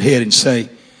shoulder or head and say,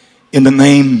 in the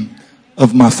name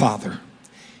of my Father,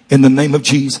 in the name of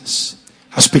Jesus,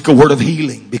 I speak a word of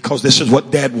healing, because this is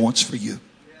what Dad wants for you.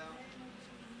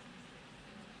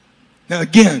 Now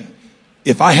again,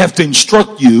 if I have to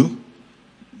instruct you,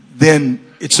 then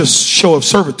it's a show of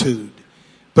servitude.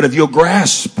 But if you'll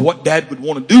grasp what Dad would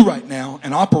want to do right now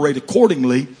and operate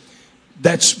accordingly,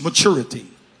 that's maturity.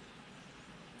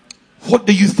 What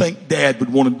do you think Dad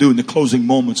would want to do in the closing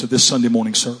moments of this Sunday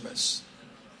morning service?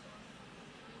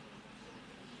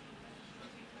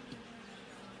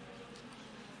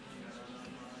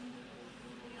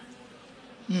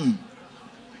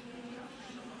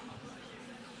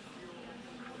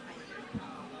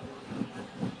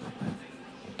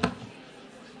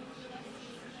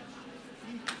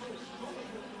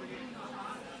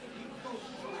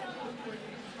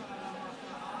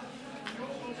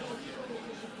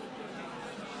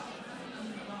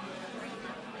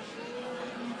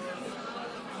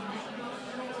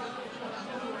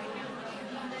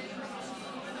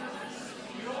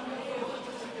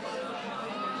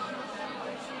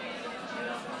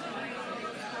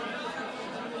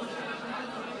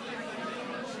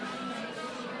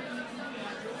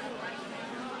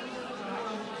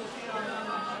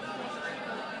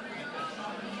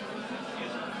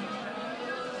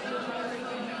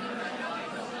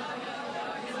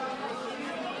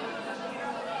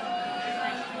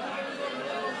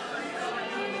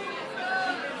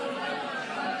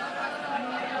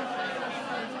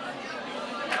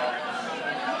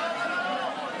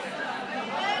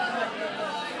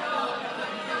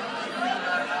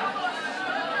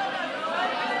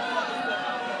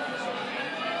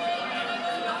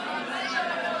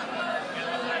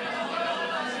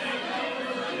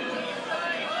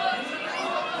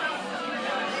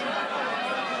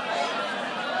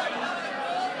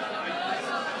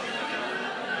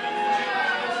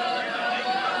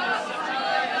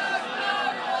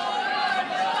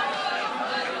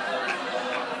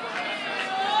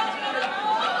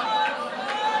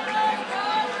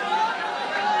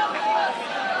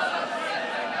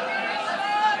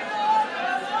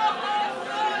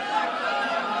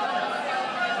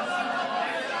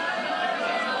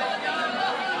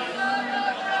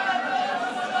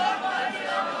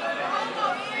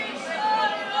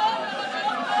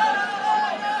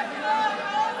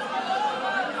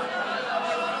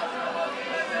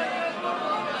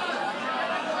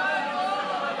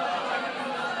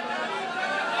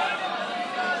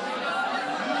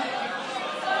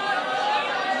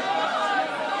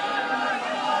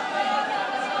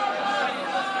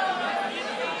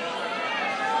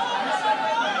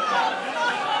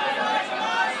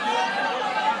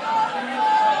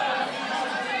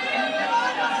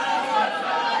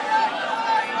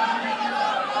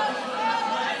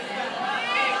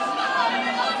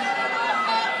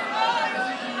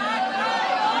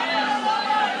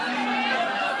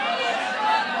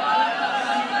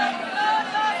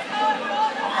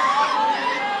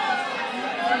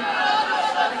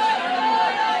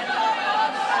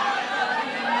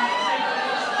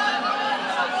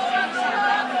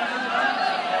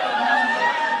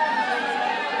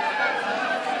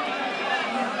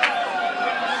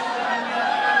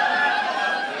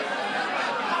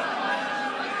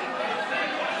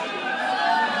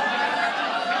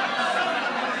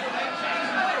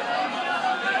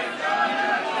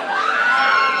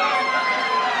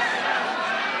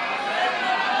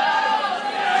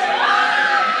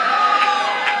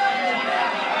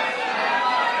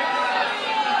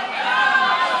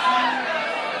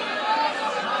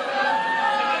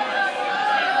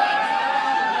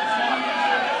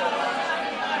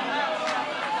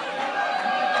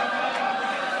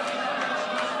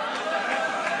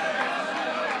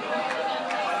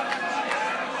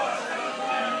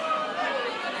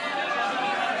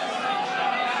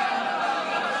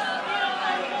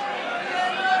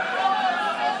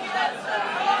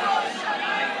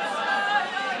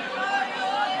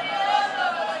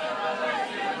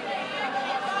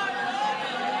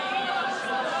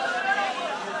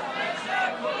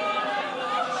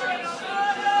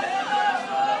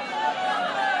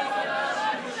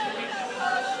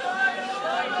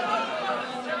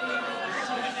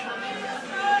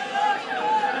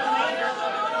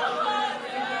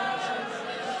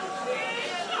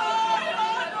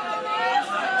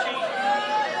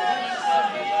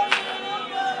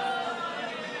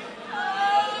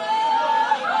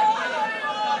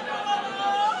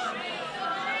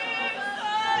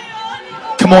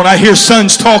 Come on, I hear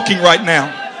sons talking right now.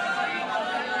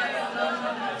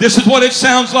 This is what it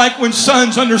sounds like when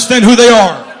sons understand who they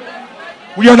are.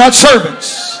 We are not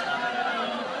servants.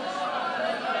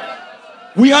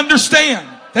 We understand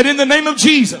that in the name of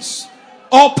Jesus,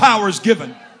 all power is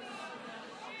given.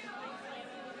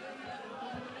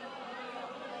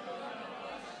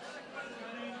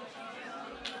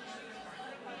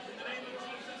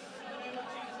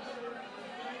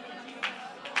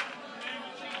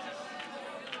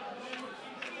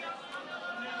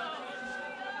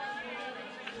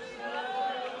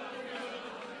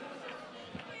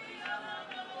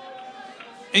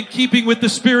 In keeping with the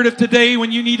spirit of today,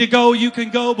 when you need to go, you can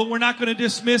go, but we're not going to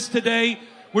dismiss today.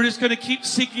 We're just going to keep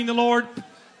seeking the Lord,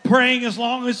 praying as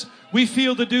long as we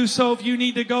feel to do so. If you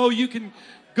need to go, you can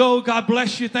go. God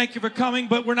bless you. Thank you for coming,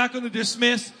 but we're not going to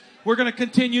dismiss. We're going to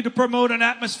continue to promote an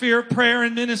atmosphere of prayer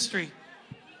and ministry.